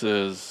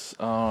 boxes.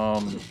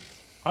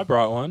 I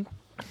brought one.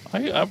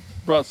 I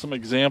brought some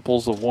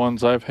examples of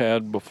ones I've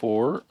had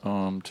before,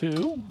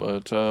 too.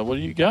 But what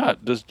do you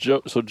got? Does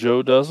Joe? So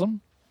Joe does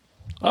them?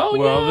 Oh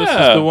Well, yeah.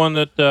 this is the one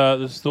that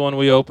this is the one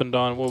we opened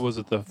on. What was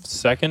it? The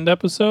second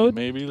episode?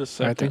 Maybe the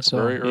second. think so.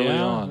 Very early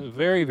yeah, on.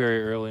 very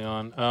very early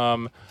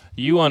on.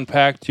 You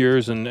unpacked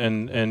yours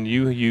and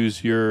you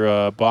use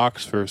your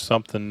box for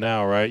something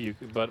now, right?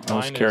 But I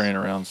was mine carrying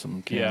is, around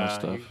some camera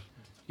stuff.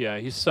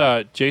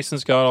 He's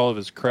Jason's got all of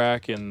his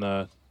crack in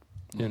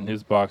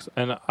his box,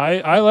 and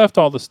I left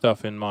all the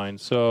stuff in mine.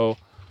 So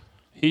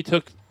he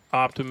took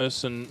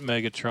Optimus and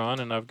Megatron,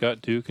 and I've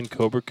got Duke and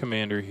Cobra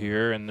Commander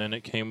here, and then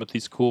it came with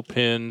these cool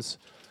pins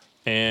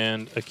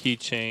and a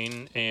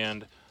keychain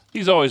and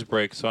These always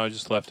break, so I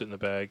just left it in the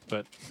bag.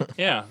 But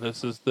yeah,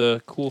 this is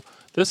the cool.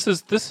 This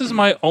is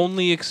my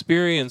only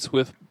experience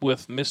with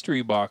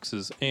mystery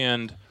boxes,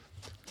 and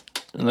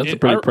that's a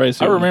pretty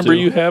pricey. I one, remember too.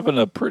 you having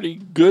a pretty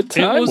good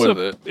time with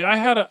it.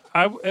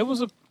 It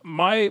was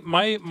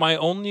my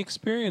only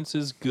experience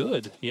is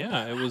good.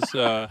 Yeah, it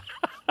was.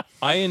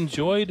 I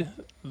enjoyed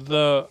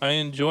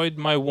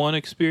my one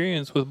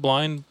experience with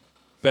blind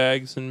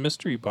bags and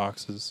mystery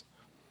boxes.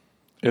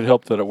 It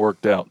helped that it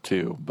worked out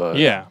too, but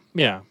Yeah.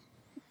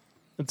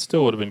 It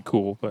still would have been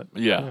cool, but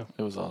yeah,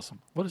 it was awesome.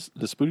 Does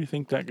Spooty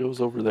think that goes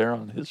over there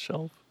on his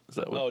shelf? Is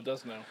that what? Oh, it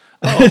does now.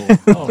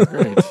 Oh,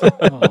 great.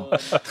 Oh.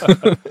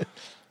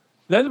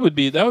 that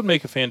would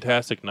make a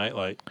fantastic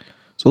nightlight.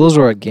 So those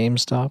were at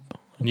GameStop.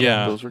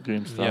 Yeah. Those were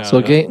GameStop. Yeah.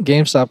 So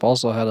GameStop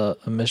also had a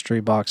mystery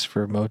box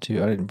for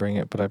Motu. I didn't bring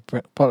it, but I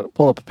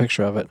pulled up a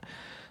picture of it.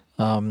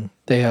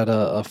 They had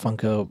a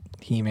Funko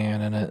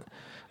He-Man in it,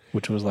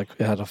 which was like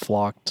it had a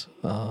flocked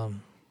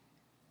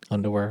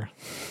underwear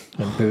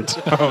and boots.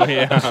 Oh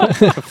yeah,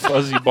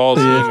 fuzzy balls,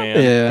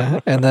 man. Yeah,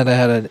 and then I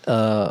had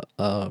a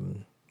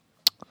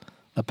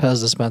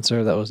Pez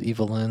dispenser that was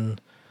Evelyn,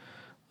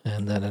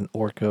 and then an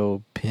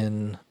Orco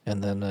pin,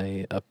 and then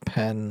a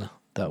pen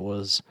that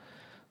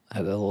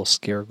had a little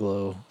Scare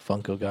Glow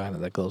Funko guy in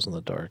it that glows in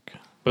the dark.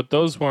 But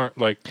those weren't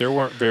there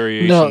weren't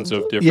variations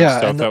of different yeah,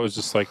 stuff. That was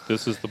just like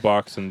this is the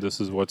box and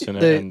this is what's in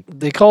it. And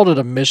They called it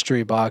a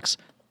mystery box,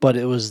 but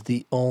it was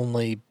the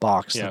only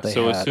box yeah, that they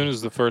so had. as soon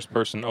as the first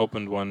person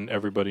opened one,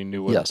 everybody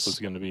knew what Yes. was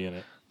going to be in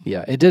it.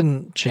 Yeah, it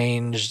didn't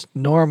change.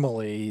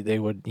 Normally, they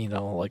would,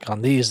 like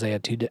on these, they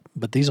had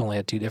but these only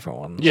had two different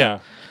ones.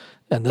 Yeah,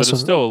 and but this it's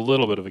was still a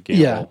little bit of a gamble.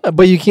 yeah,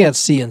 but you can't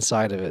see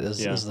inside of it. This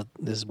Yeah.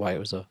 is why it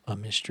was a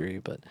mystery.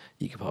 But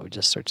you could probably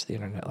just search the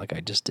internet like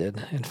I just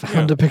did and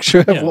found a picture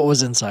of Yeah. what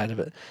was inside of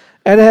it.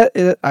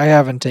 And I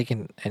haven't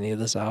taken any of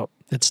this out.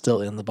 It's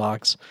still in the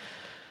box.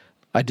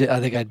 I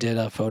think I did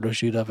a photo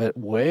shoot of it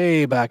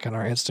way back on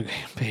our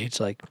Instagram page,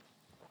 like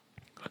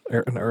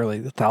an early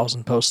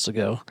 1,000 posts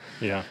ago.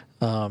 Yeah.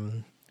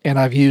 And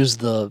I've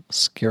used the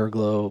Scare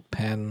Glow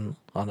pen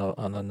on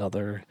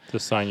another. To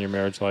sign your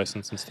marriage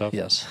license and stuff.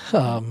 Yes,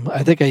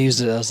 I think I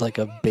used it as like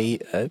a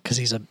bait because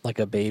he's like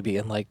a baby,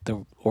 and like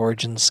the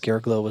Origin Scare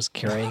Glow was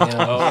carrying him.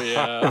 Oh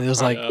yeah. And it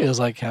was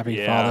like Happy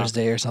Yeah. Father's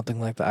Day or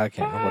something like that. I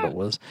can't remember what it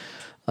was,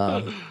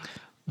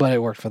 but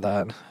it worked for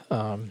that.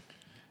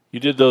 You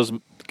did those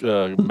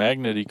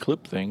magnet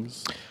clip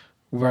things.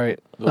 Right.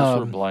 Those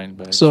were blind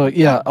bags. So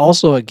yeah,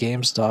 also at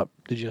GameStop.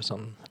 Did you have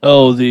something?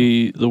 Oh,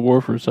 the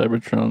War for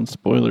Cybertron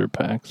spoiler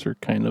packs are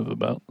kind of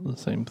about the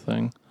same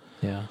thing.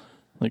 Yeah.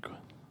 Like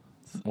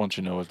once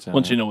you know what's in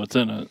once it. you know what's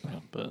in it,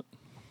 but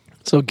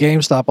So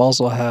GameStop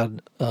also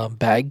had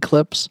bag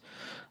clips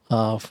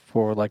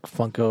for like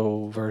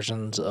Funko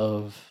versions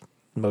of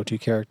Motu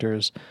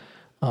characters.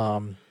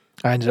 I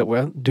ended up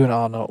doing it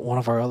on one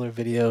of our other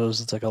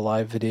videos. It's like a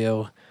live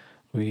video.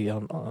 We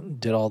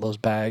did all those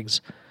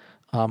bags.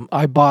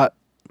 I bought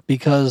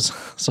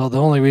so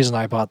the only reason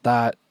I bought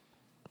that,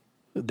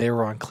 they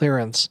were on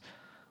clearance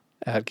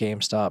at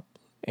GameStop,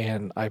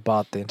 and I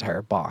bought the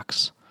entire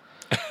box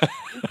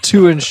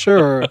to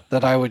ensure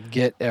that I would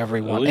get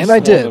everyone, least and I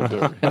one did. of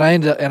them. And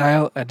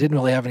I didn't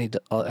really have any.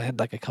 I had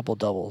like a couple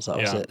doubles. That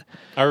was Yeah. it.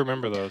 I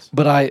remember those.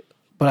 But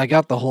I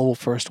got the whole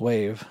first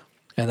wave,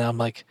 and then I'm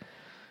like,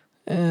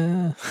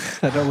 I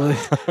don't really.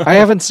 I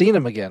haven't seen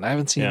him again. I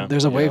haven't seen. Yeah.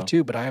 There's a wave Yeah.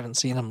 too, but I haven't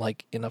seen him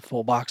like in a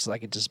full box that I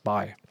could just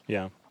buy.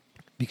 Yeah.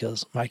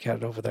 Because Mike had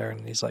it over there,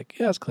 and he's like,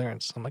 "Yeah, it's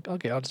clearance." I'm like,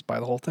 "Okay, I'll just buy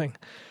the whole thing,"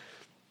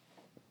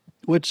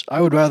 which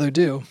I would rather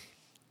do.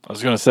 I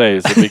was going to say,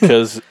 is it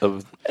because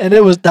of And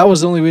that was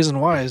the only reason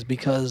why is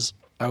because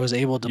I was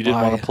able to you buy.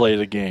 didn't want to play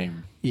the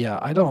game? Yeah,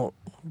 I don't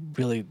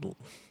really.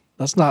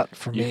 That's not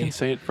for You me. can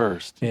say it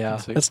first. You Yeah, can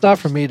say it it's not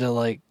for first. me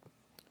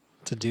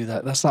to do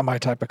that. That's not my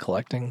type of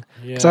collecting.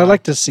 Because Yeah. I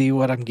like to see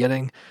what I'm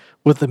getting.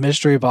 With the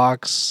mystery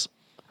box,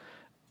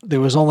 there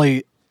was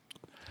only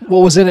what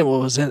was in it. What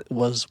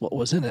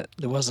was in it.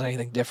 There wasn't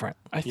anything different.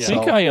 I Yeah.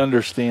 think So- I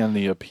understand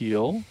the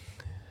appeal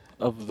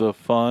of the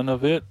fun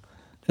of it.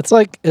 It's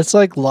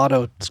like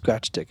lotto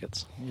scratch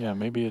tickets. Yeah,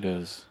 maybe it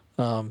is.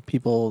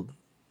 People.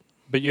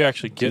 But you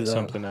actually Do get that.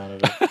 something out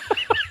of it.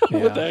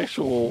 With Yeah.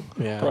 actual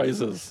Yeah.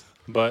 prizes.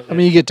 But I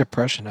mean, you get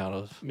depression out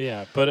of.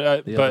 yeah,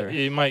 but the but other.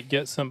 you might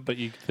get some. But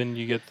you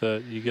get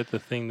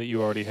the thing that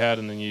you already had,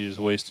 and then you just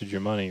wasted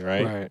your money,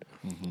 right? Right.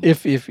 Mhm.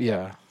 If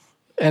yeah,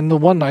 and the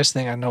one nice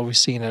thing I know we've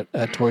seen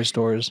at toy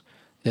stores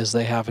is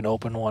they have an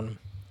open one,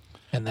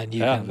 and then you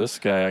Yeah, can this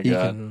guy I you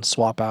got. can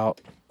swap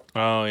out.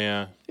 Oh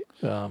yeah.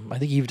 I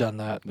think you've done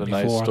that The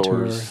before nice on tour.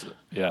 stores,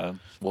 yeah,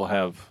 we'll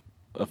have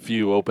a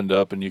few opened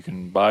up, and you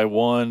can buy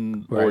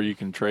one, or Right. you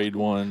can trade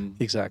one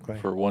Exactly.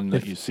 for one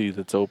that If- you see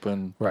that's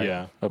open. Right.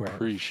 Yeah. Right.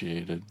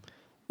 Appreciated.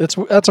 That's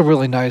a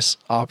really nice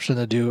option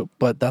to do,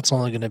 but that's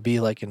only going to be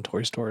like in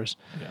toy stores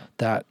Yeah.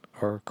 that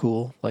are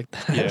cool like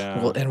that.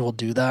 Yeah. We'll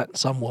do that.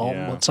 Some won't.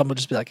 Yeah. Some will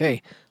just be like,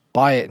 "Hey,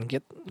 buy it and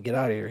get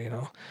out of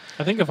here,"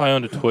 I think if I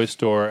owned a toy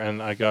store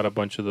and I got a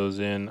bunch of those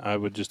in, I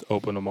would just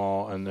open them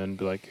all and then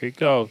be like, "Here you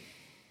go."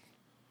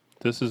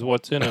 this is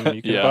what's in them.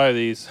 You can Yeah. buy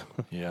these.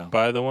 Yeah.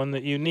 Buy the one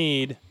that you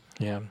need.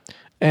 Yeah,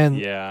 and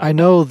Yeah. I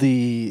know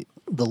the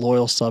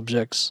loyal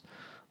subjects,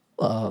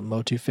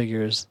 Motu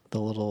figures, the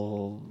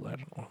little, I don't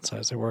know what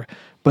size they were,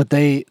 but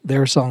they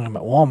were selling them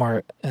at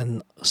Walmart,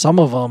 and some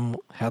of them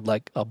had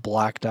like a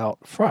blacked out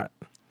front,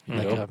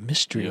 like Yep. a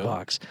mystery Yep.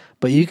 box,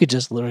 but you could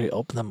just literally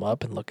open them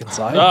up and look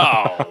inside.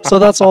 Oh. So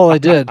that's all I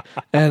did,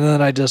 and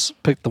then I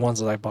just picked the ones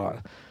that I bought.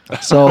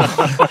 So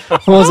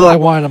the ones that I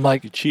wanted, I'm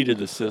like, You cheated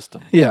the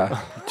system.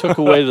 yeah, Took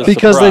away the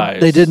because surprise.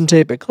 they didn't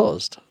tape it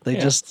closed. They Yeah.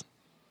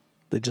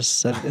 just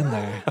set it in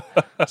there.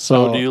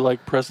 So, do you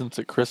like presents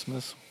at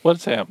Christmas?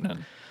 What's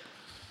happening?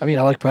 I mean,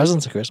 I like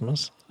presents at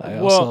Christmas. I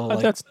Well, also like,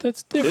 that's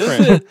different.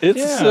 Is it? It's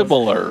Yeah.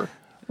 similar.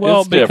 Well,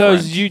 It's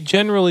because different. you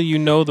generally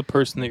know the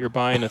person that you're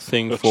buying a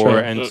thing for,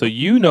 and so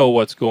you know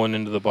what's going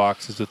into the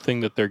box is the thing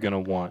that they're going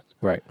to want.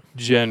 right.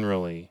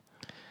 Generally,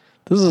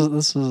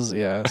 This is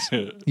yeah.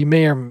 You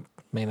may or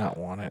may not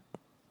want it.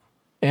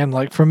 And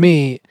like for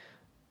me,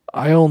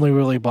 I only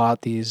really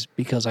bought these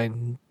because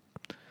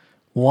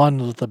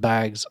one with the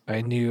bags,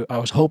 I knew I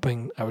was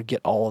hoping I would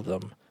get all of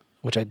them,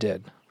 which I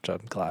did, which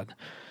I'm glad.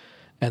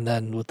 And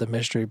then with the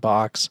mystery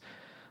box,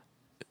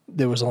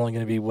 there was only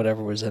going to be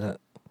whatever was in it.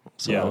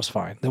 So Yeah. that was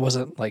fine. There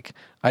wasn't like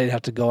I'd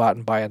have to go out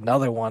and buy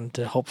another one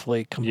to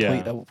hopefully complete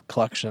Yeah. a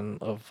collection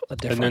of a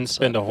different and then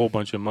spend a whole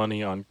bunch of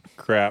money on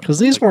crap. because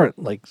these weren't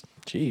like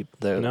cheap.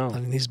 No. I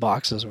mean, these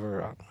boxes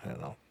were I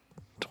don't know,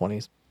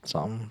 20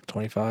 something,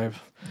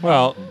 25,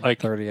 Well, like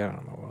 30. I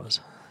don't know what it was.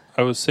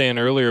 I was saying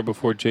earlier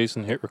before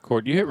Jason hit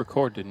record. You hit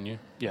record, didn't you?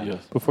 Yeah.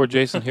 Yes. Before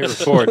Jason hit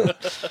record,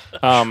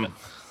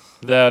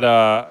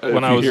 that If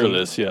when I you was hear in,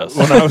 this, yes.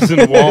 when I was in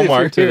If you're Walmart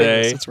hearing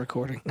today, this, it's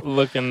recording.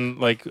 looking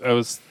like I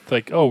was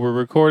like, oh, we're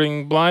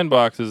recording blind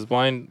boxes,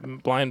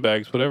 blind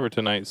bags, whatever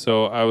tonight.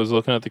 So I was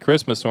looking at the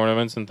Christmas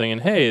ornaments and thinking,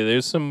 hey,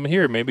 there's some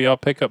here. Maybe I'll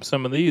pick up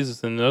some of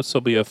these, and this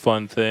will be a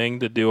fun thing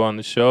to do on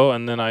the show.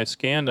 And then I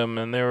scanned them,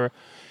 and they were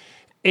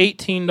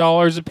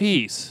 $18 a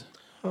piece,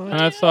 and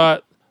I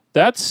thought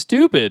that's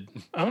stupid.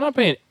 I'm not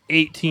paying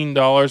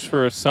 $18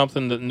 for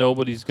something that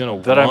nobody's gonna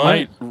that want. I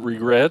might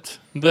regret.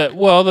 That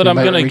You I'm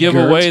might going to give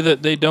regurt. away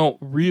that they don't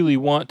really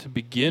want to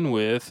begin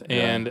with,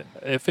 and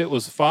if it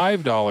was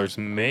 $5,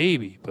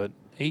 maybe, but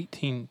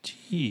 18,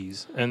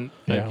 geez, and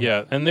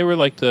Yeah. and they were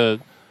like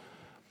the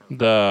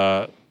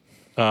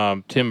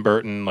Tim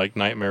Burton like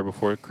Nightmare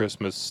Before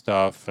Christmas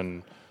stuff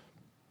and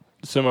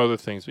some other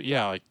things, but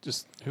yeah, like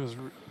just it was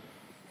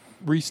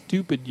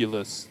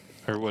re-stupidulous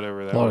or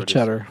whatever that A lot word of is.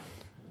 cheddar.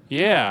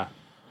 Yeah.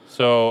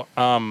 So,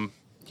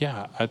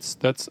 yeah,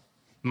 that's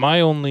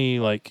my only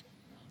like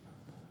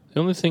the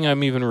only thing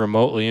I'm even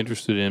remotely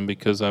interested in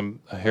because I'm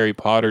a Harry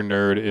Potter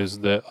nerd is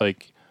that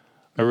like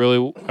I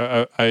really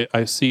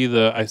I see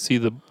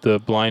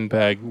the blind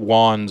bag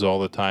wands all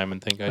the time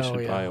and think I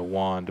should yeah. buy a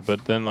wand,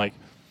 but then like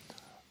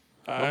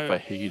What if I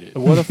hate it?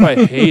 what if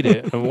I hate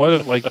it? And what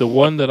if like the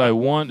one that I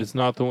want is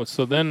not the one?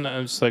 So then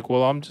I'm just like,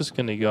 well, I'm just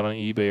gonna get on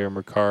eBay or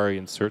Mercari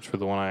and search for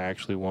the one I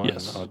actually want.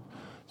 Yes. And I'll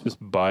just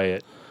buy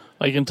it.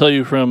 I can tell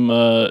you from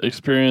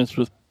experience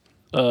with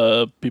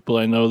people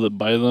I know that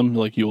buy them,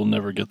 like you will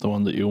never get the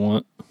one that you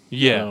want.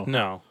 Yeah, So-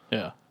 no.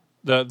 Yeah.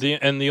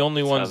 The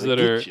only ones how they that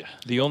are get ya.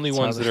 the only That's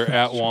ones how that they are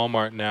at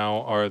Walmart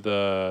now are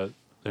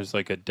there's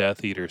like a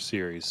Death Eater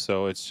series,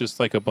 so it's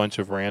just like a bunch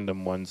of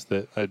random ones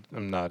that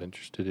I'm not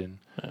interested in.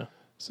 Yeah.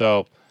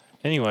 So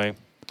anyway,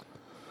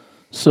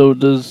 So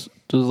does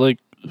like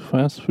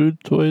fast food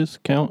toys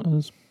count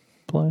as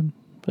blind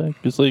bag?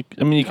 It's like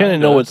I mean you kind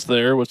of know Kinda. what's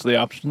there, what's the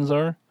options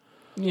are.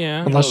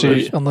 yeah.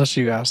 Unless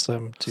you ask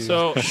them to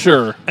So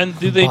Sure. and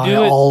do they buy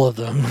do it? all of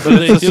them. Do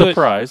they It's a do it?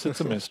 surprise.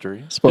 It's a mystery.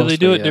 Do Supposed they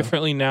to, do it yeah.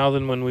 differently now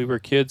than when we were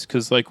kids?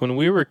 Because like when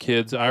we were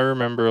kids, I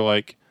remember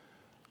like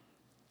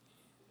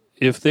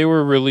if they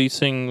were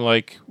releasing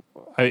like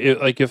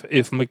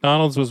if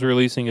McDonald's was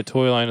releasing a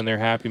toy line in their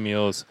Happy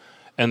Meals,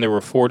 and there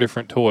were 4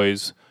 different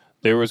toys,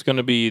 there was going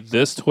to be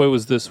this toy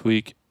was this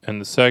week,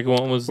 and the second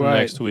one was the Right,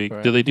 next week.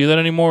 right. Do they do that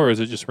anymore, or is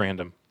it just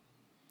random?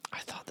 I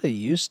thought they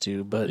used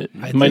to, but It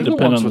I might think, the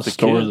depend ones on the with the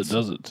store kids. that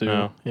does it too.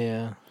 No.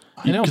 yeah,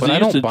 I know, 'Cause but it I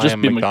used don't to buy just a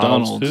be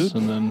McDonald's food.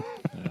 and then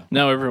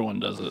now everyone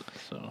does it.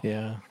 So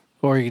yeah.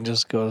 Or you can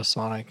just go to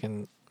Sonic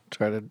and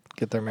try to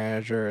get their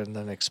manager and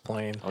then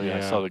explain. Oh yeah, I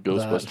Yeah. saw the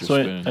Ghostbusters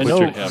So spoon. I which know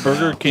they have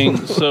Burger now. King.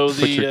 So Put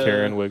the your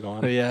Karen wig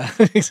on. Yeah,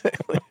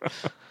 exactly.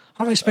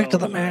 How many speak to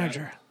the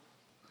manager?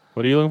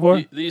 What are you looking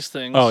for? these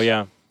things. Oh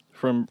yeah,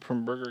 from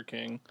Burger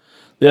King,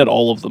 they had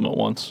all of them at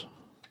once.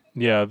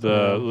 yeah. The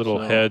Yeah, little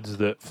so- heads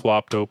that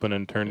flopped open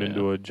and turned Yeah.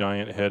 into a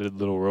giant-headed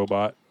little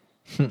robot.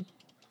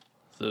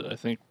 That I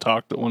think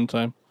talked at one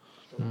time.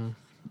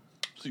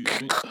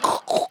 Excuse me.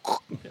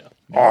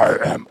 I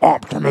am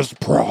Optimus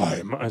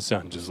Prime. I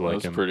sound just That like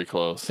was him. pretty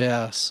close.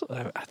 Yes,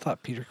 I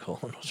thought Peter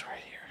Cullen was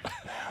right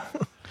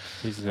here.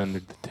 He's under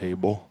the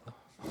table.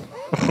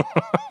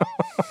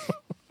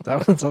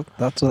 That's what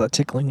that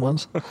tickling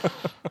was.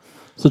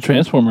 So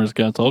Transformers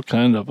got all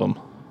kind of them.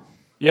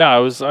 Yeah,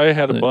 I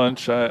had a Yeah.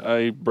 bunch.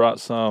 I brought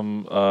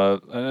some,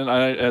 and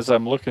as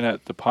I'm looking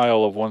at the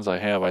pile of ones I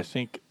have, I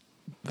think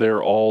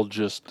they're all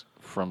just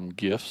from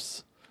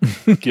gifts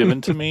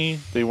given to me.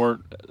 They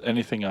weren't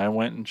anything I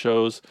went and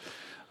chose.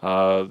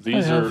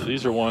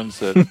 These are ones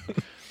that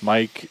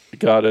Mike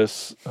got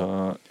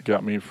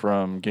me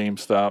from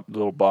GameStop,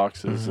 little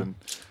boxes and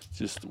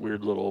just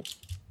weird little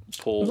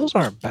pull. Those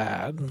aren't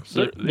bad.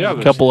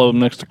 A couple of them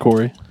next to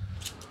Corey.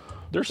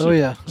 They're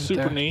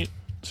super neat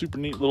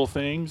little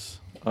things.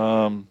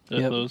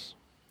 Those.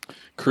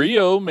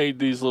 Creo made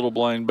these little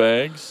blind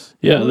bags.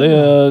 Yeah,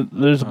 they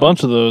there's a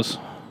bunch of those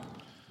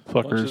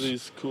fuckers. Bunch of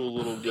these cool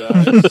little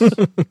guys.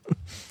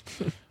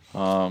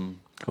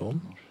 Cool.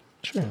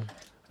 Sure.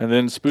 And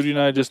then Spooty and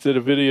I just did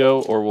a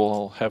video, or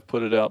we'll have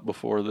put it out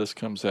before this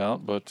comes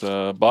out. But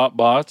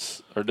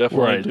bots are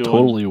definitely doing.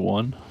 Totally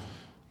won.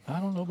 I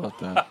don't know about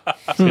that.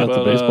 Got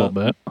the baseball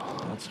bat.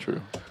 That's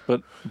true.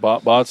 But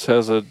bots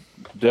has a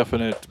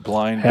definite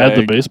blind Had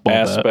the bag baseball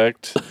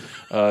aspect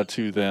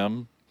to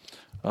them.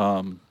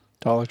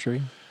 Dollar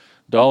Tree.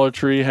 Dollar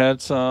Tree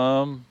had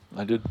some.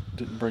 I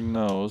didn't bring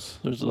those.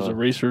 There's this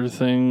eraser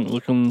thing,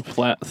 looking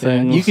flat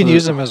thing. You can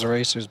use them as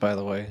erasers, by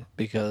the way,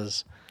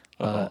 because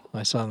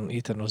my son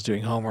Ethan was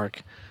doing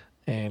homework,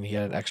 and he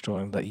had an extra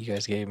one that you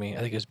guys gave me. I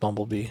think it was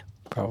Bumblebee,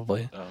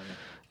 probably.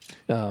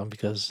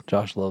 Because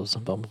Josh loves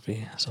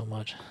Bumblebee so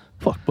much.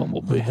 Fuck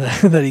Bumblebee.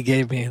 That he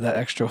gave me that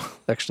extra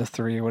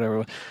 3 or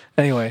whatever.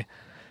 Anyway,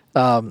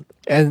 and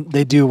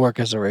they do work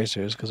as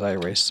erasers because I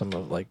erased some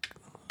of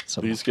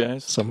these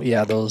guys.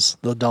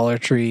 The Dollar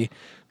Tree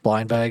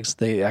blind bags.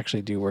 They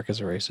actually do work as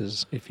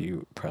erasers if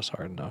you press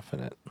hard enough,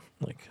 and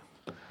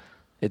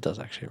it does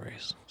actually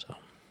erase.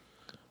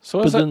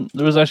 So But then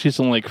there was actually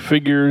some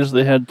figures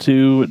they had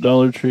too at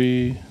Dollar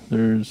Tree.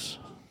 There's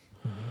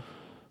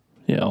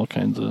all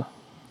kinds of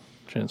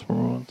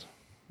Transformer ones.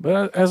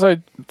 But as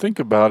I think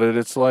about it,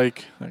 it's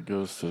like that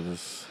goes to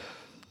this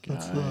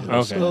guy.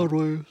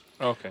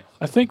 Okay.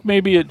 I think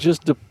maybe it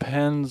just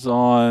depends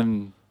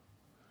on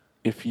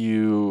if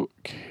you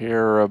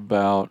care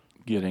about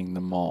getting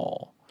them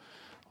all.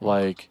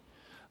 Like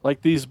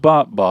these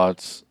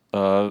bots,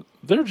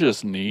 they're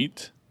just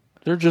neat.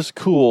 They're just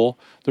cool.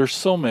 There's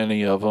so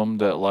many of them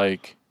that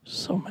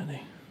so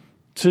many.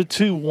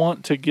 To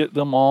want to get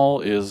them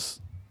all is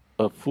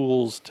a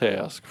fool's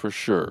task for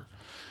sure.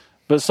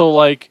 But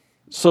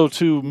so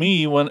to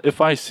me,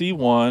 if I see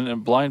one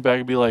and blind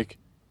bag, I'd be like,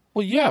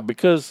 well, yeah,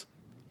 because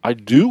I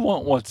do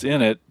want what's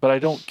in it, but I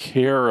don't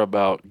care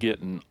about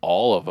getting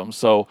all of them.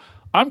 So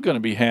I'm going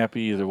to be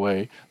happy either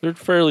way. They're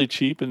fairly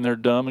cheap and they're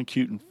dumb and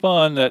cute and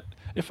fun. That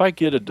if I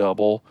get a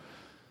double,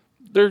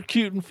 they're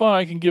cute and fun.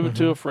 I can give it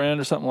to a friend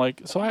or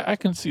something So I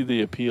can see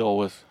the appeal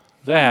with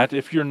that.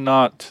 If you're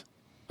not,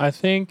 I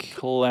think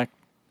collecting.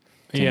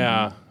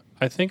 Yeah.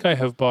 I think I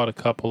have bought a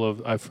couple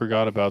of. I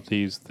forgot about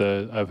these.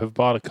 I have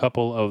bought a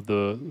couple of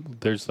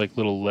there's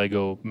little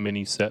Lego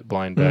mini set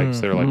blind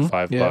bags. They're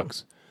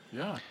 $5.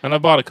 Yeah. And I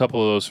bought a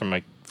couple of those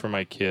for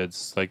my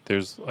kids.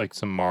 There's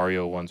some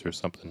Mario ones or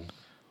something.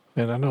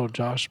 And I know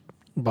Josh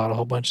bought a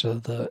whole bunch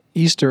of the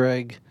Easter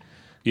egg.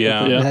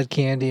 Yeah. That had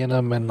candy in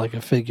them and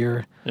a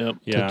figure. Yep.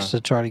 Yeah.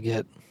 To try to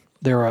get.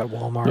 They were at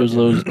Walmart. There's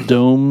those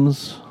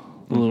domes.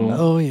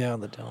 Oh yeah,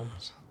 the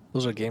domes.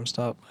 Those are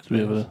GameStop.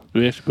 Do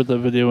we actually put that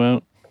video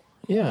out?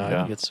 Yeah, I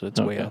think it's way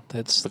Okay. out.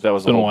 But that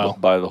was been a while.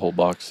 Buy the whole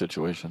box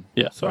situation.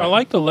 Yeah. So I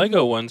like the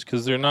Lego ones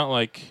because they're not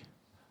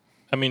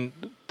I mean,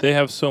 they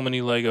have so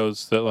many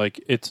Legos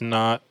that it's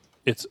not.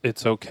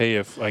 It's okay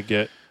if I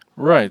get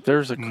Right.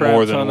 There's a crap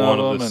more than ton one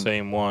of of them the and-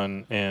 same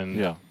one, and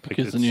Yeah.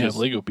 Because it's then you have just-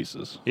 Lego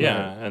pieces.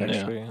 Yeah, and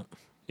Extra,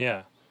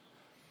 yeah,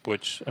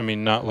 which I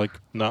mean, not like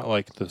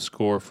the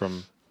score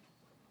from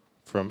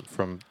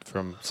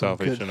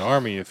Salvation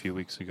Army a few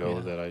weeks ago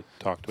that I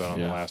talked about on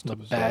the last The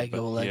episode. bag but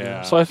of Legos.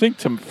 yeah. So I think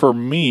for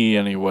me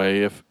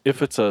anyway, if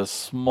it's a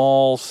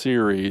small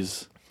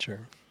series, Sure.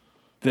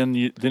 then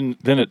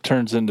it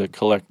turns into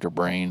collector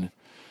brain,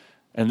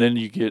 and then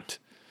you get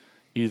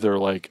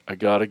either I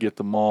gotta get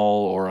them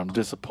all, or I'm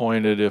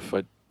disappointed if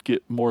I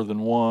get more than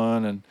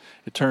one, and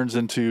it turns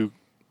into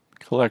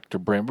collector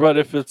brain. But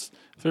if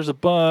there's a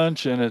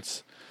bunch and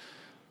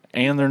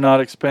they're not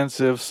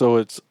expensive, so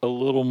it's a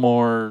little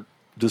more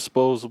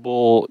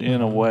disposable in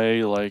a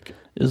way.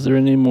 Is there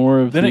any more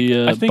of Then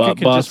the I think it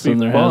can bots just be than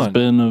there has fun.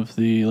 been of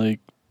the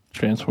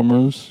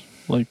Transformers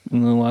in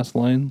the last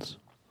lines?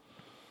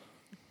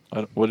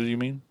 What did you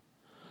mean?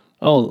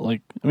 Oh,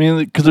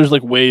 because there's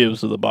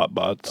waves of the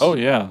bots. Oh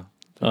yeah.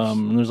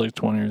 And there's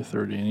 20 or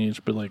 30 in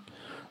each, but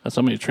that's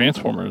how many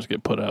Transformers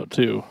get put out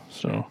too.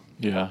 So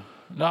Yeah.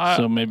 No,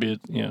 so maybe it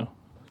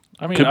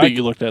I mean, could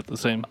be looked at the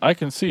same. I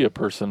can see a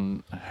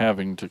person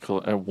having to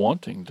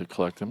wanting to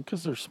collect them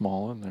because they're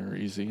small and they're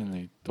easy and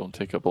they don't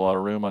take up a lot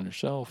of room on your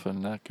shelf,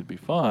 and that could be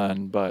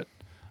fun. But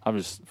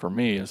for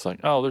me, it's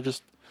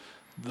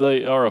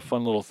they are a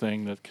fun little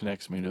thing that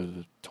connects me to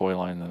the toy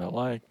line that I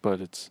like.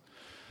 But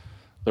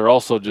they're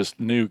also just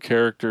new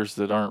characters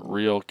that aren't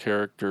real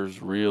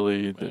characters,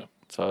 really.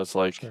 So it's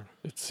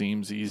it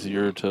seems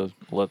easier to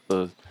let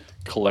the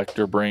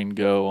collector brain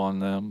go on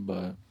them,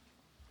 but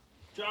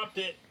Dropped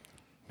it.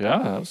 yeah,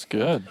 that was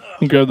good.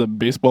 You grab the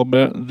baseball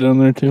bat down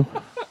there too.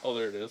 Oh,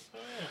 there it is.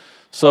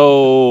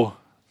 So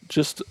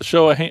just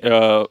show a hand.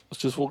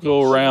 Just we'll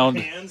go around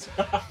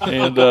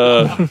and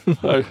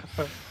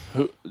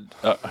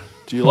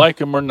do you like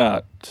them or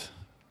not?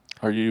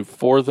 Are you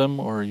for them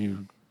or are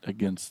you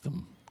against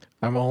them?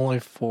 I'm only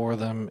for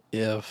them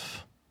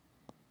if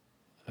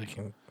I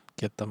can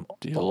get them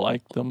Do you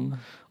like them?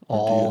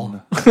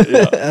 all Or do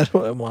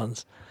you at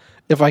once.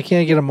 If I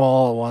can't get them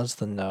all at once,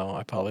 then no,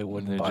 I probably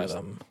wouldn't They buy just-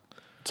 them.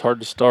 It's hard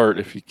to start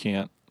if you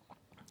can't.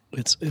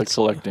 It's The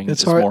collecting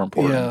it's is hard- more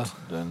important yeah.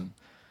 than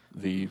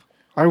the.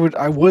 I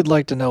would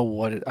like to know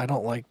what it. I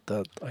don't like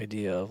the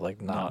idea of like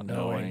Not not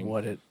knowing knowing.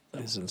 what it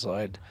is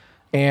inside.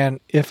 And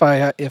if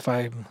I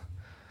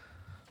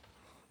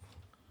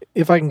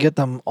can get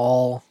them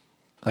all,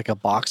 like a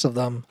box of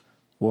them,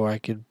 where I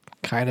could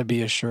kind of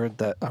be assured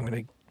that I'm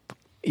gonna,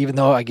 even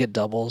though I get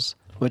doubles,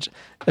 which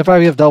if I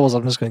have doubles,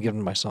 I'm just gonna give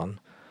them to my son,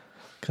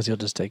 because he'll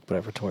just take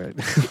whatever toy.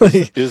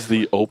 Is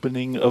the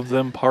opening of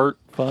them part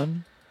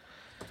fun?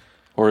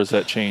 Or does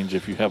that change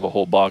if you have a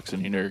whole box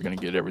and you know you're going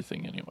to get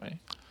everything anyway?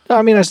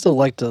 I mean, I still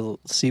like to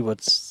see what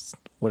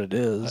it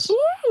is.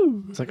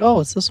 It's like,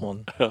 oh, it's this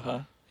one.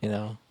 You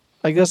know,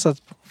 I guess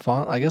that's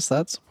fun. I guess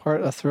that's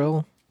a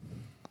thrill.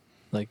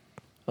 Like,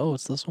 oh,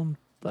 it's this one.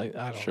 Like,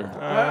 I don't Sure.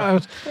 know.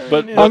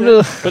 But I'm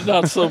just, but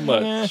not so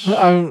much.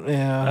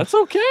 yeah. That's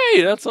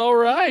okay. That's all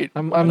right.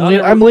 I'm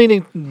Not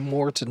leaning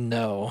more to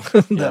no.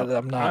 that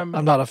Yeah.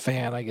 I'm not a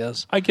fan, I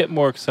guess. I get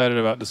more excited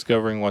about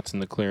discovering what's in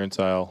the clearance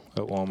aisle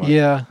at Walmart.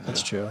 Yeah,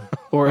 that's true.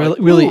 Or Like,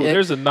 really, ooh,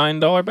 there's a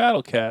 $9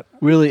 Battle Cat.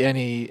 really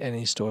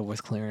any store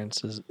with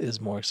clearance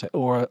is more exciting.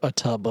 Or a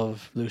tub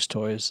of loose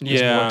toys is more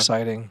Yeah.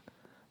 exciting.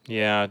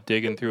 Yeah,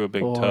 digging through a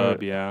big Or-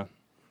 tub. Yeah.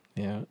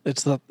 Yeah,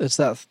 it's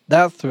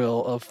that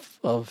thrill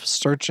of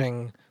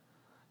searching,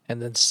 and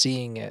then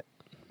seeing it.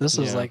 This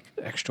is Yeah. like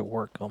extra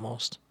work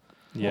almost.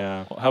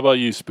 Yeah. How about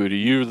you,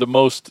 Spooty? You're the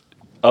most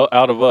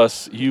out of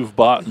us. You've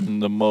bought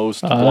the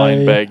most I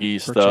blind baggy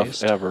purchased.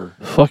 stuff ever.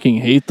 Fucking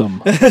hate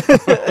them.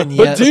 And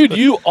But dude,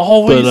 you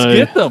always But I-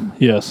 get them.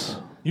 Yes,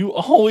 You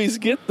always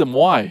get them.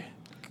 Why?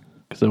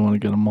 because I want to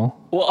get them all.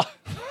 Well,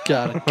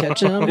 gotta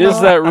catch him. is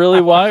that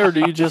really why, or do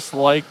you just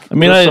like? I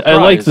mean, the I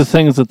like the surprise?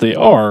 things that they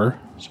are.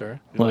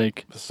 Sure.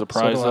 Like, The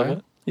surprise So do of I.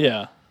 it.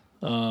 yeah.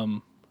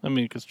 I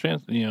mean, because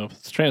if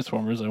it's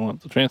Transformers, I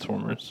want the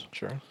Transformers.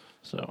 Sure.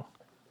 So,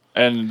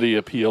 And the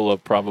appeal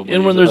of probably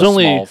and when there's a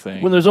only small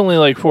thing.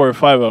 like 4 or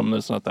 5 of them,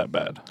 that's not that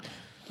bad.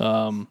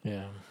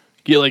 Yeah.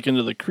 Get like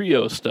into the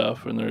Creo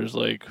stuff, and there's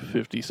like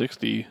 50,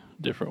 60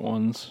 different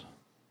ones,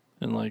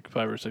 and like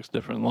 5 or 6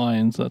 different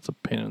lines. That's a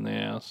pain in the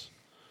ass.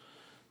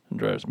 It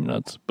drives me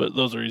nuts. But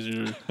those are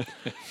easier.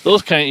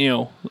 Those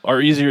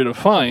are easier to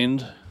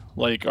find,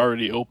 like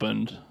already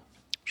opened.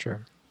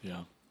 Sure.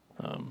 yeah,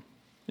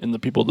 And the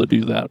people that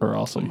do that are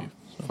awesome.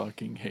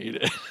 fucking hate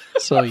it.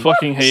 So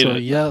Fucking hate so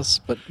it. yes,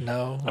 but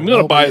no. I'm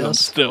gonna no, buy but them yes.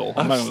 still.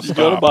 I'm not gonna You stop.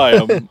 go to buy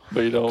them,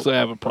 but you don't. because I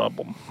have a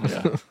problem.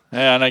 Yeah.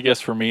 And I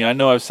guess for me, I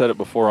know I've said it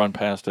before on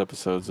past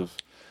episodes of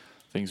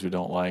things we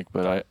don't like,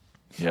 but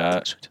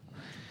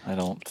I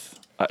don't.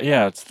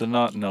 It's the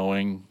not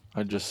knowing.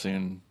 I just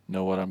soon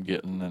know what I'm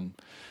getting, and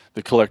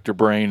the collector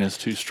brain is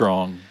too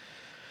strong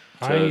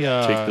to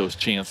take those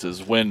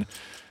chances when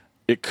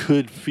it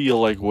could feel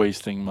like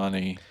wasting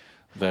money.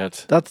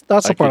 That's I the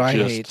part could I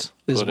just hate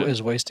put it-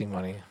 is wasting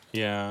money.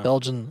 Yeah.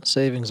 Belgian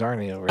savings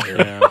Arnie over here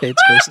Yeah.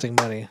 hates wasting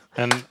money.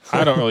 And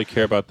I don't really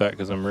care about that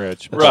because I'm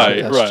rich. but-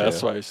 Right, that's right. true.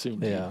 That's why I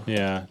assumed. Yeah.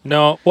 Yeah.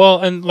 No. Well,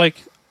 and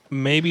like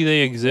maybe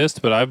they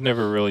exist, but I've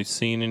never really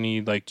seen any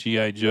like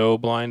GI Joe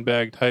blind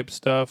bag type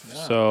stuff.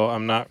 Yeah. So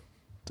I'm not.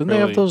 Didn't they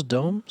Really? have those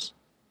domes?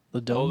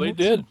 The dome. Oh, they ones?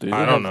 did. They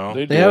I did don't have- know.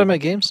 They, They did. had them at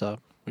GameStop.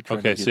 We tried to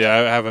Okay. get See, I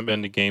haven't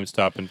been to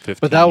GameStop in 15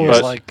 But that years. was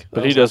But- like. but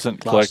that he was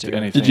doesn't last collect year.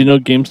 anything. Did you know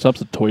GameStop's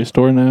a toy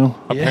store now?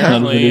 Yeah.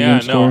 Apparently, video yeah.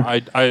 game No,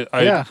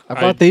 store? I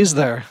bought these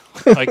there.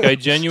 like I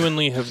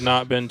genuinely have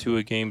not been to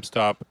a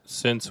GameStop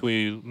since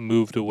we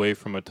moved away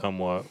from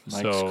Ottumwa.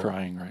 Mike's so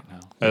crying right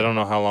now. I don't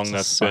know how long It's a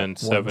that's si- been. one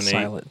 7, 8,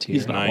 silent tear.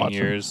 He's not 9 watching.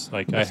 years.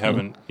 Like I Listening.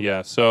 haven't.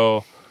 Yeah.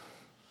 So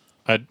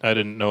I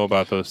didn't know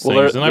about those Well,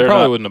 things, they're- and I they're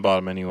probably not- wouldn't have bought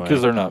them anyway.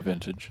 Because they're not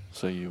vintage,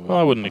 so you. Well,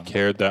 I wouldn't have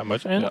cared that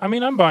much, and Yeah. I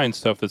mean, I'm buying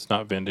stuff that's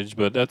not vintage,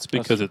 but that's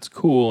because it's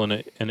cool and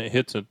it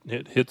hits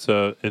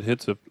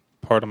a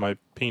part of my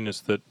penis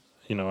that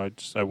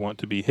I want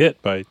to be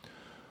hit by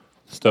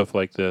stuff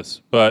like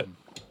this. But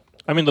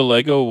I mean, the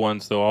Lego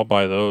ones though, I'll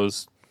buy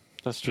those.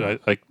 That's true.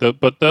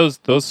 But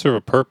those serve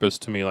a purpose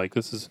to me. Like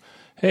this is,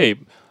 hey,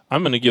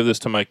 I'm going to give this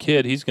to my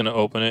kid. He's going to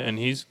open it, and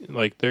he's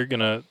like, they're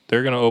gonna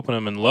open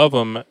them and love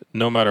them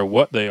no matter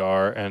what they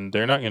are, and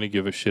they're not going to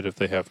give a shit if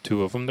they have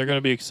 2 of them. They're going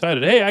to be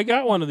excited. Hey, I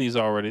got one of these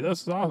already.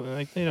 That's awesome.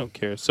 Like they don't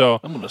care. So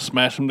I'm gonna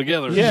smash them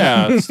together.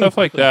 yeah, stuff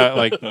like that.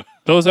 Like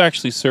those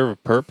actually serve a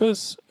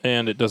purpose,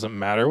 and it doesn't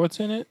matter what's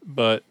in it.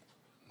 But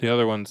the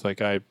other ones, like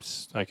I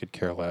could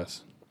care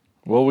less.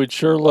 Well, we'd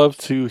sure love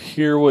to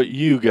hear what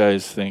you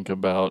guys think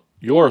about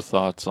your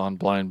thoughts on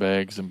blind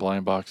bags and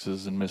blind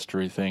boxes and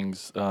mystery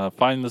things.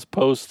 Find this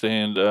post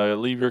and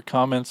leave your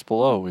comments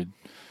below.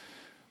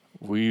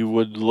 We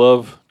would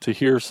love to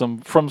hear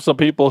from some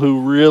people who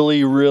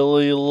really,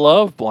 really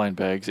love blind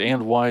bags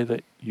and why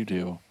that you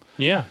do.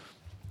 Yeah.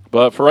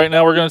 But for right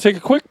now, we're going to take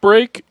a quick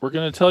break. We're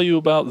going to tell you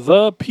about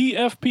the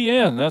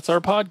PFPN. That's our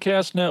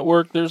podcast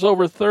network. There's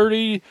over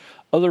 30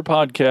 other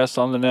podcasts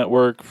on the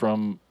network,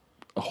 from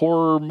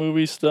horror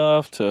movie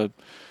stuff to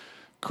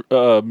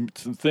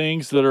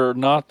things that are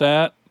not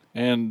that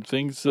and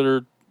things that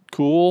are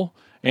cool.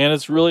 And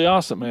it's really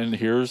awesome. And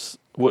here's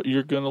what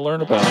you're going to learn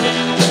about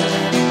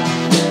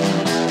it.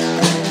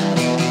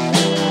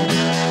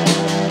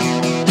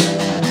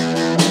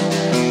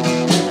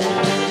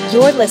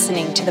 You're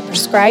listening to the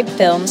Prescribed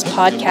Films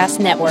Podcast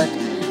Network,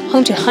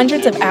 home to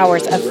hundreds of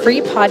hours of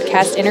free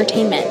podcast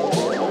entertainment.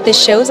 The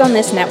shows on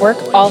this network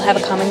all have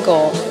a common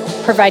goal: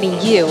 providing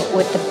you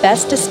with the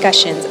best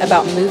discussions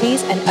about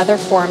movies and other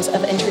forms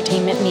of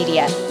entertainment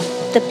media.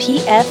 The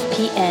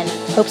PFPN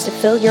hopes to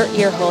fill your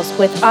earholes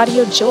with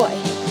audio joy.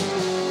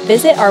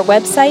 Visit our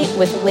website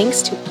with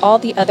links to all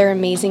the other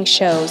amazing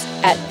shows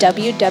at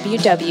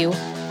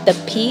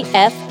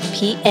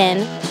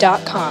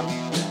www.thepfpn.com.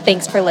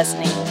 Thanks for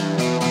listening.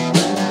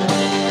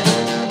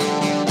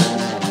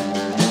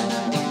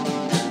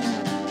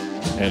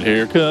 And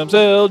here comes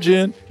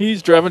Elgin.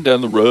 He's driving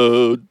down the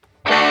road.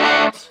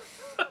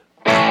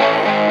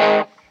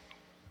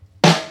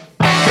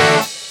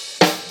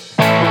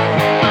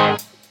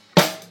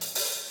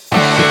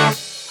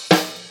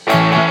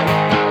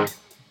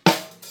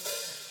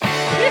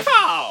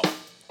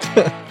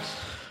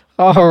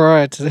 All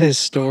right, today's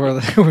store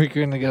that we're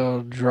going to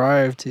go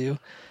drive to,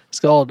 it's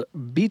called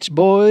Beach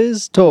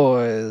Boys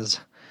Toys.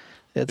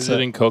 Is it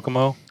in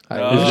Kokomo? I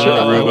No. wish Is it in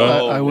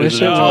Aruba? I wish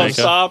Is it in was. Jamaica?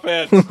 Stop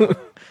it.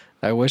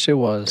 I wish it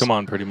was. Come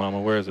on, pretty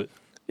mama. Where is it?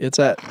 It's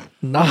at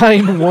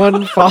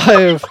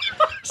 915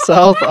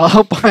 South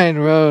Alpine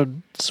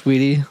Road,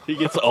 sweetie. He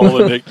gets all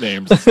the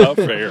nicknames. It's not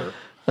fair.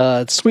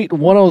 It's Suite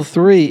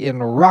 103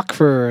 in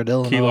Rockford,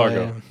 Illinois. Key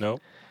Largo.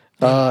 Nope.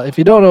 If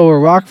you don't know where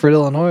Rockford,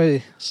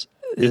 Illinois is,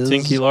 It's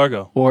in Key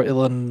Largo. or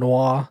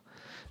Illinois,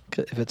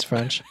 if it's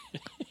French,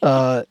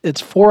 it's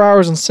 4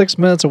 hours and 6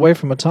 minutes away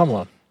from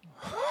Atumla.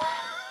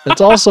 It's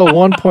also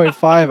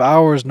 1.5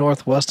 hours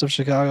northwest of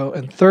Chicago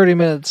and 30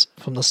 minutes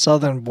from the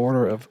southern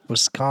border of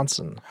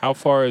Wisconsin. How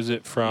far is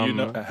it from? You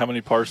know how many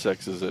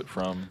parsecs is it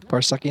from?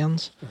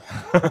 Parsekians?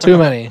 Too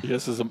many.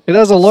 This is It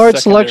has a large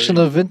secondary selection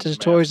of vintage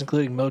map. toys,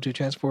 including Motu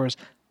Transporters,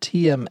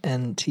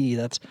 TMNT,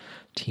 that's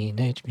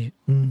Teenage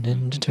Mutant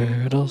Ninja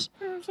Turtles,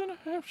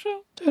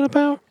 Turtle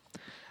Power,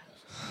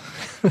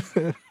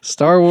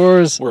 Star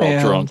Wars, We're all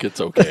and, drunk.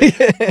 It's okay.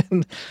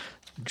 and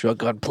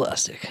Drunk on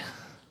Plastic.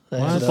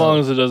 And, As long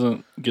as it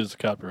doesn't get us a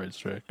copyright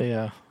strike.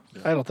 yeah,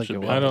 I don't think Should it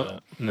be will. I able to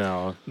don't.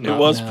 No. It not-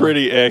 was No.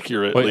 pretty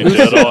accurately Wait,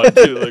 dead on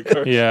to the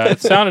car. Yeah, it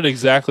sounded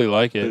exactly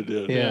like It it.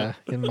 did. Yeah,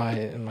 in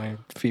my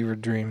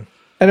fevered dream.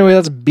 Anyway,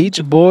 that's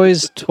Beach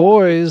Boys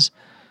Toys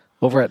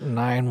over at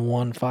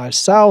 915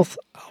 South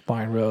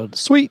Alpine Road,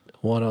 Suite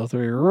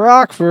 103,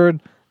 Rockford,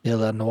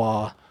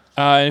 Illinois.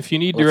 And if you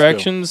need Let's go.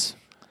 directions,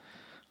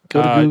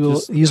 Go to Google,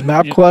 just- use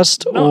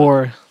MapQuest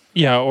or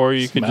yeah, or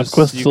you could just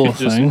MapQuest's you still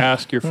could a just thing.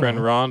 ask your friend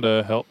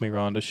Rhonda. Help me,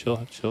 Rhonda.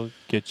 She'll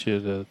get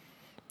you the.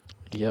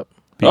 yep.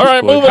 Beach All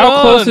right, Boys. moving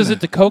How close on. is it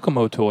to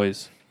Kokomo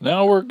Toys?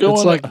 Now we're going.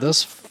 It's like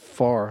this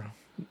far.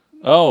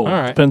 oh, All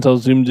right. Depends how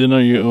zoomed in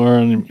you are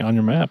on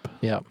your map.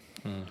 Yeah.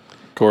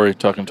 Corey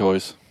talking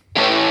toys.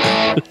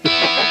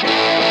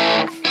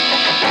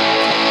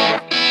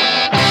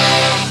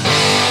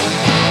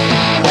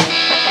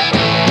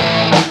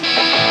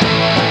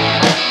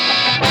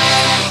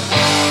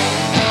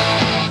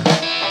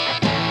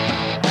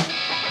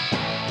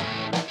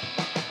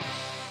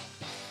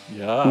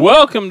 Yeah.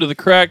 Welcome to the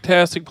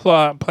Cracktastic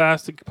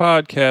Plastic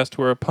Podcast,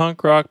 where a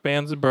punk rock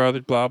band's a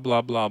brother, blah,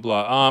 blah, blah,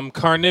 blah.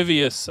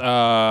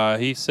 Carnivius,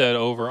 he said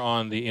over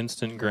on the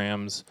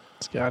Instagrams,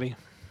 Scotty.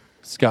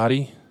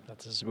 Scotty,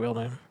 That's his real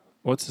name.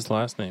 what's his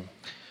last name?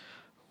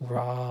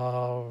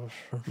 Rob.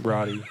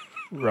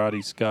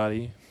 Roddy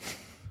Scotty.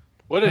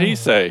 What did he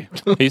say?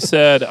 He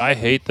said, I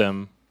hate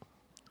them.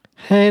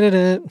 Hated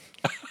it.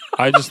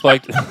 I just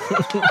like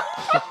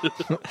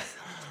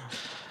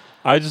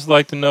I just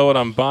like to know what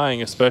I'm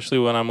buying, especially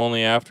when I'm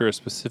only after a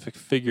specific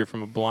figure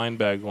from a blind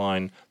bag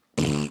line.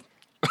 He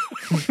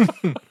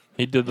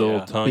did the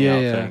little tongue Yeah,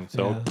 out yeah, thing.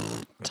 So yeah.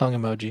 Tongue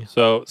emoji.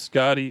 So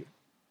Scotty.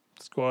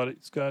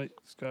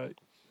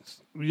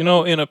 You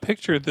know, in a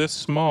picture this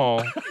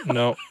small,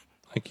 no,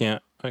 I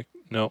can't.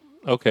 No.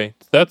 Okay,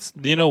 that's,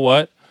 you know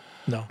what?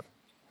 No.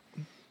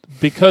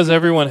 Because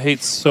everyone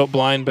hates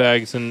blind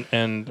bags and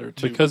They're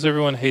too- because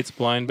everyone hates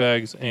blind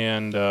bags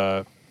and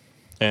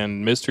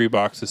mystery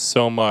boxes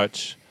so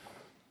much,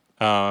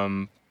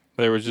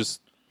 there was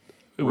just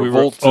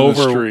Revolts in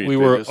the street. we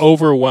They were just-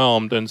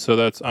 overwhelmed, and so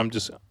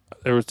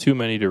there were too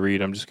many to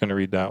read. I'm just going to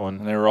read that one.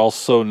 And they were all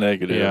so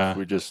negative. Yeah.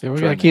 We just Yeah, we're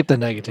tried going to keep the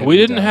negativity. We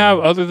didn't down. have,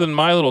 other than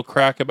my little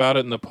crack about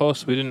it in the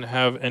post, we didn't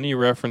have any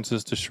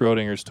references to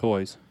Schrodinger's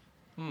toys,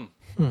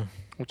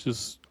 which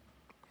is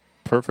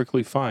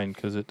perfectly fine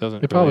because it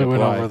doesn't. It probably really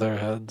went apply. over their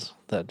heads,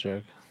 that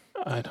joke.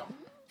 I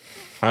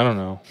don't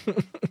know.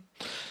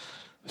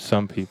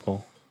 Some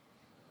people.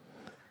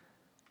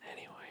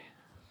 Anyway.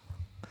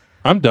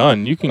 I'm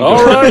done. You can go.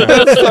 All right,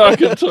 that's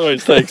Talking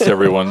Toys. Thanks,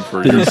 everyone,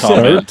 for your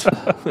comment.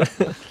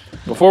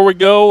 Before we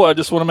go, I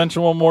just want to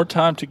mention one more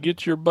time to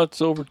get your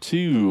butts over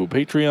to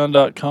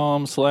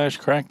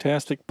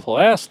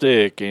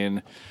patreon.com/cracktasticplastic.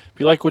 And if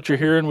you like what you're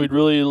hearing, we'd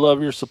really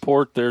love your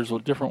support. There's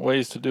different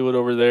ways to do it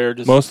over there.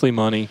 Just Mostly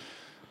money.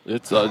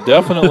 It's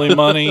definitely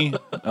money.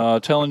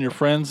 Telling your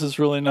friends is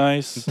really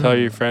nice. Tell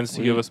your friends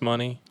to give us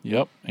money.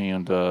 Yep.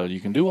 And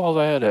you can do all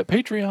that at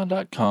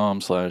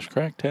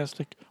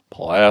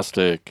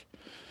patreon.com/cracktasticplastic.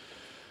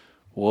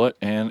 What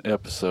an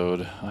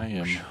episode. I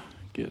am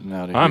getting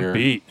out of here. I'm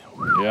beat.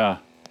 Yeah.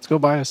 Let's go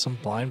buy us some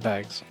blind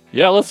bags.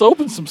 Yeah, let's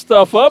open some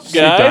stuff up, See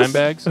guys. dime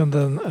bags? And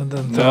then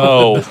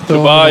No.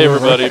 Goodbye,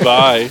 everybody.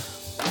 Bye.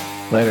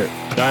 Later.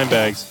 Dime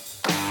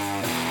bags.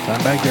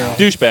 Time bag girl.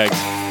 Douchebags.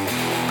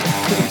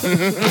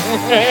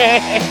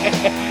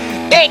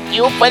 Thank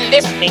you for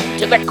listening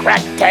to the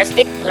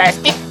Cracktastic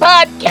Plastic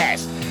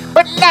Podcast.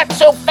 But not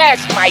so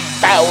fast, my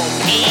foul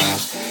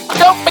fiends.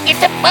 Don't forget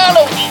to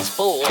follow these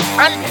fools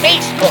on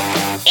Facebook,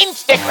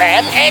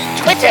 Instagram, and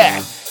Twitter.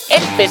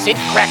 And visit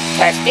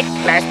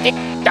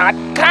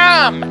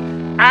cracktasticplastic.com.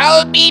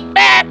 I'll be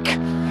back.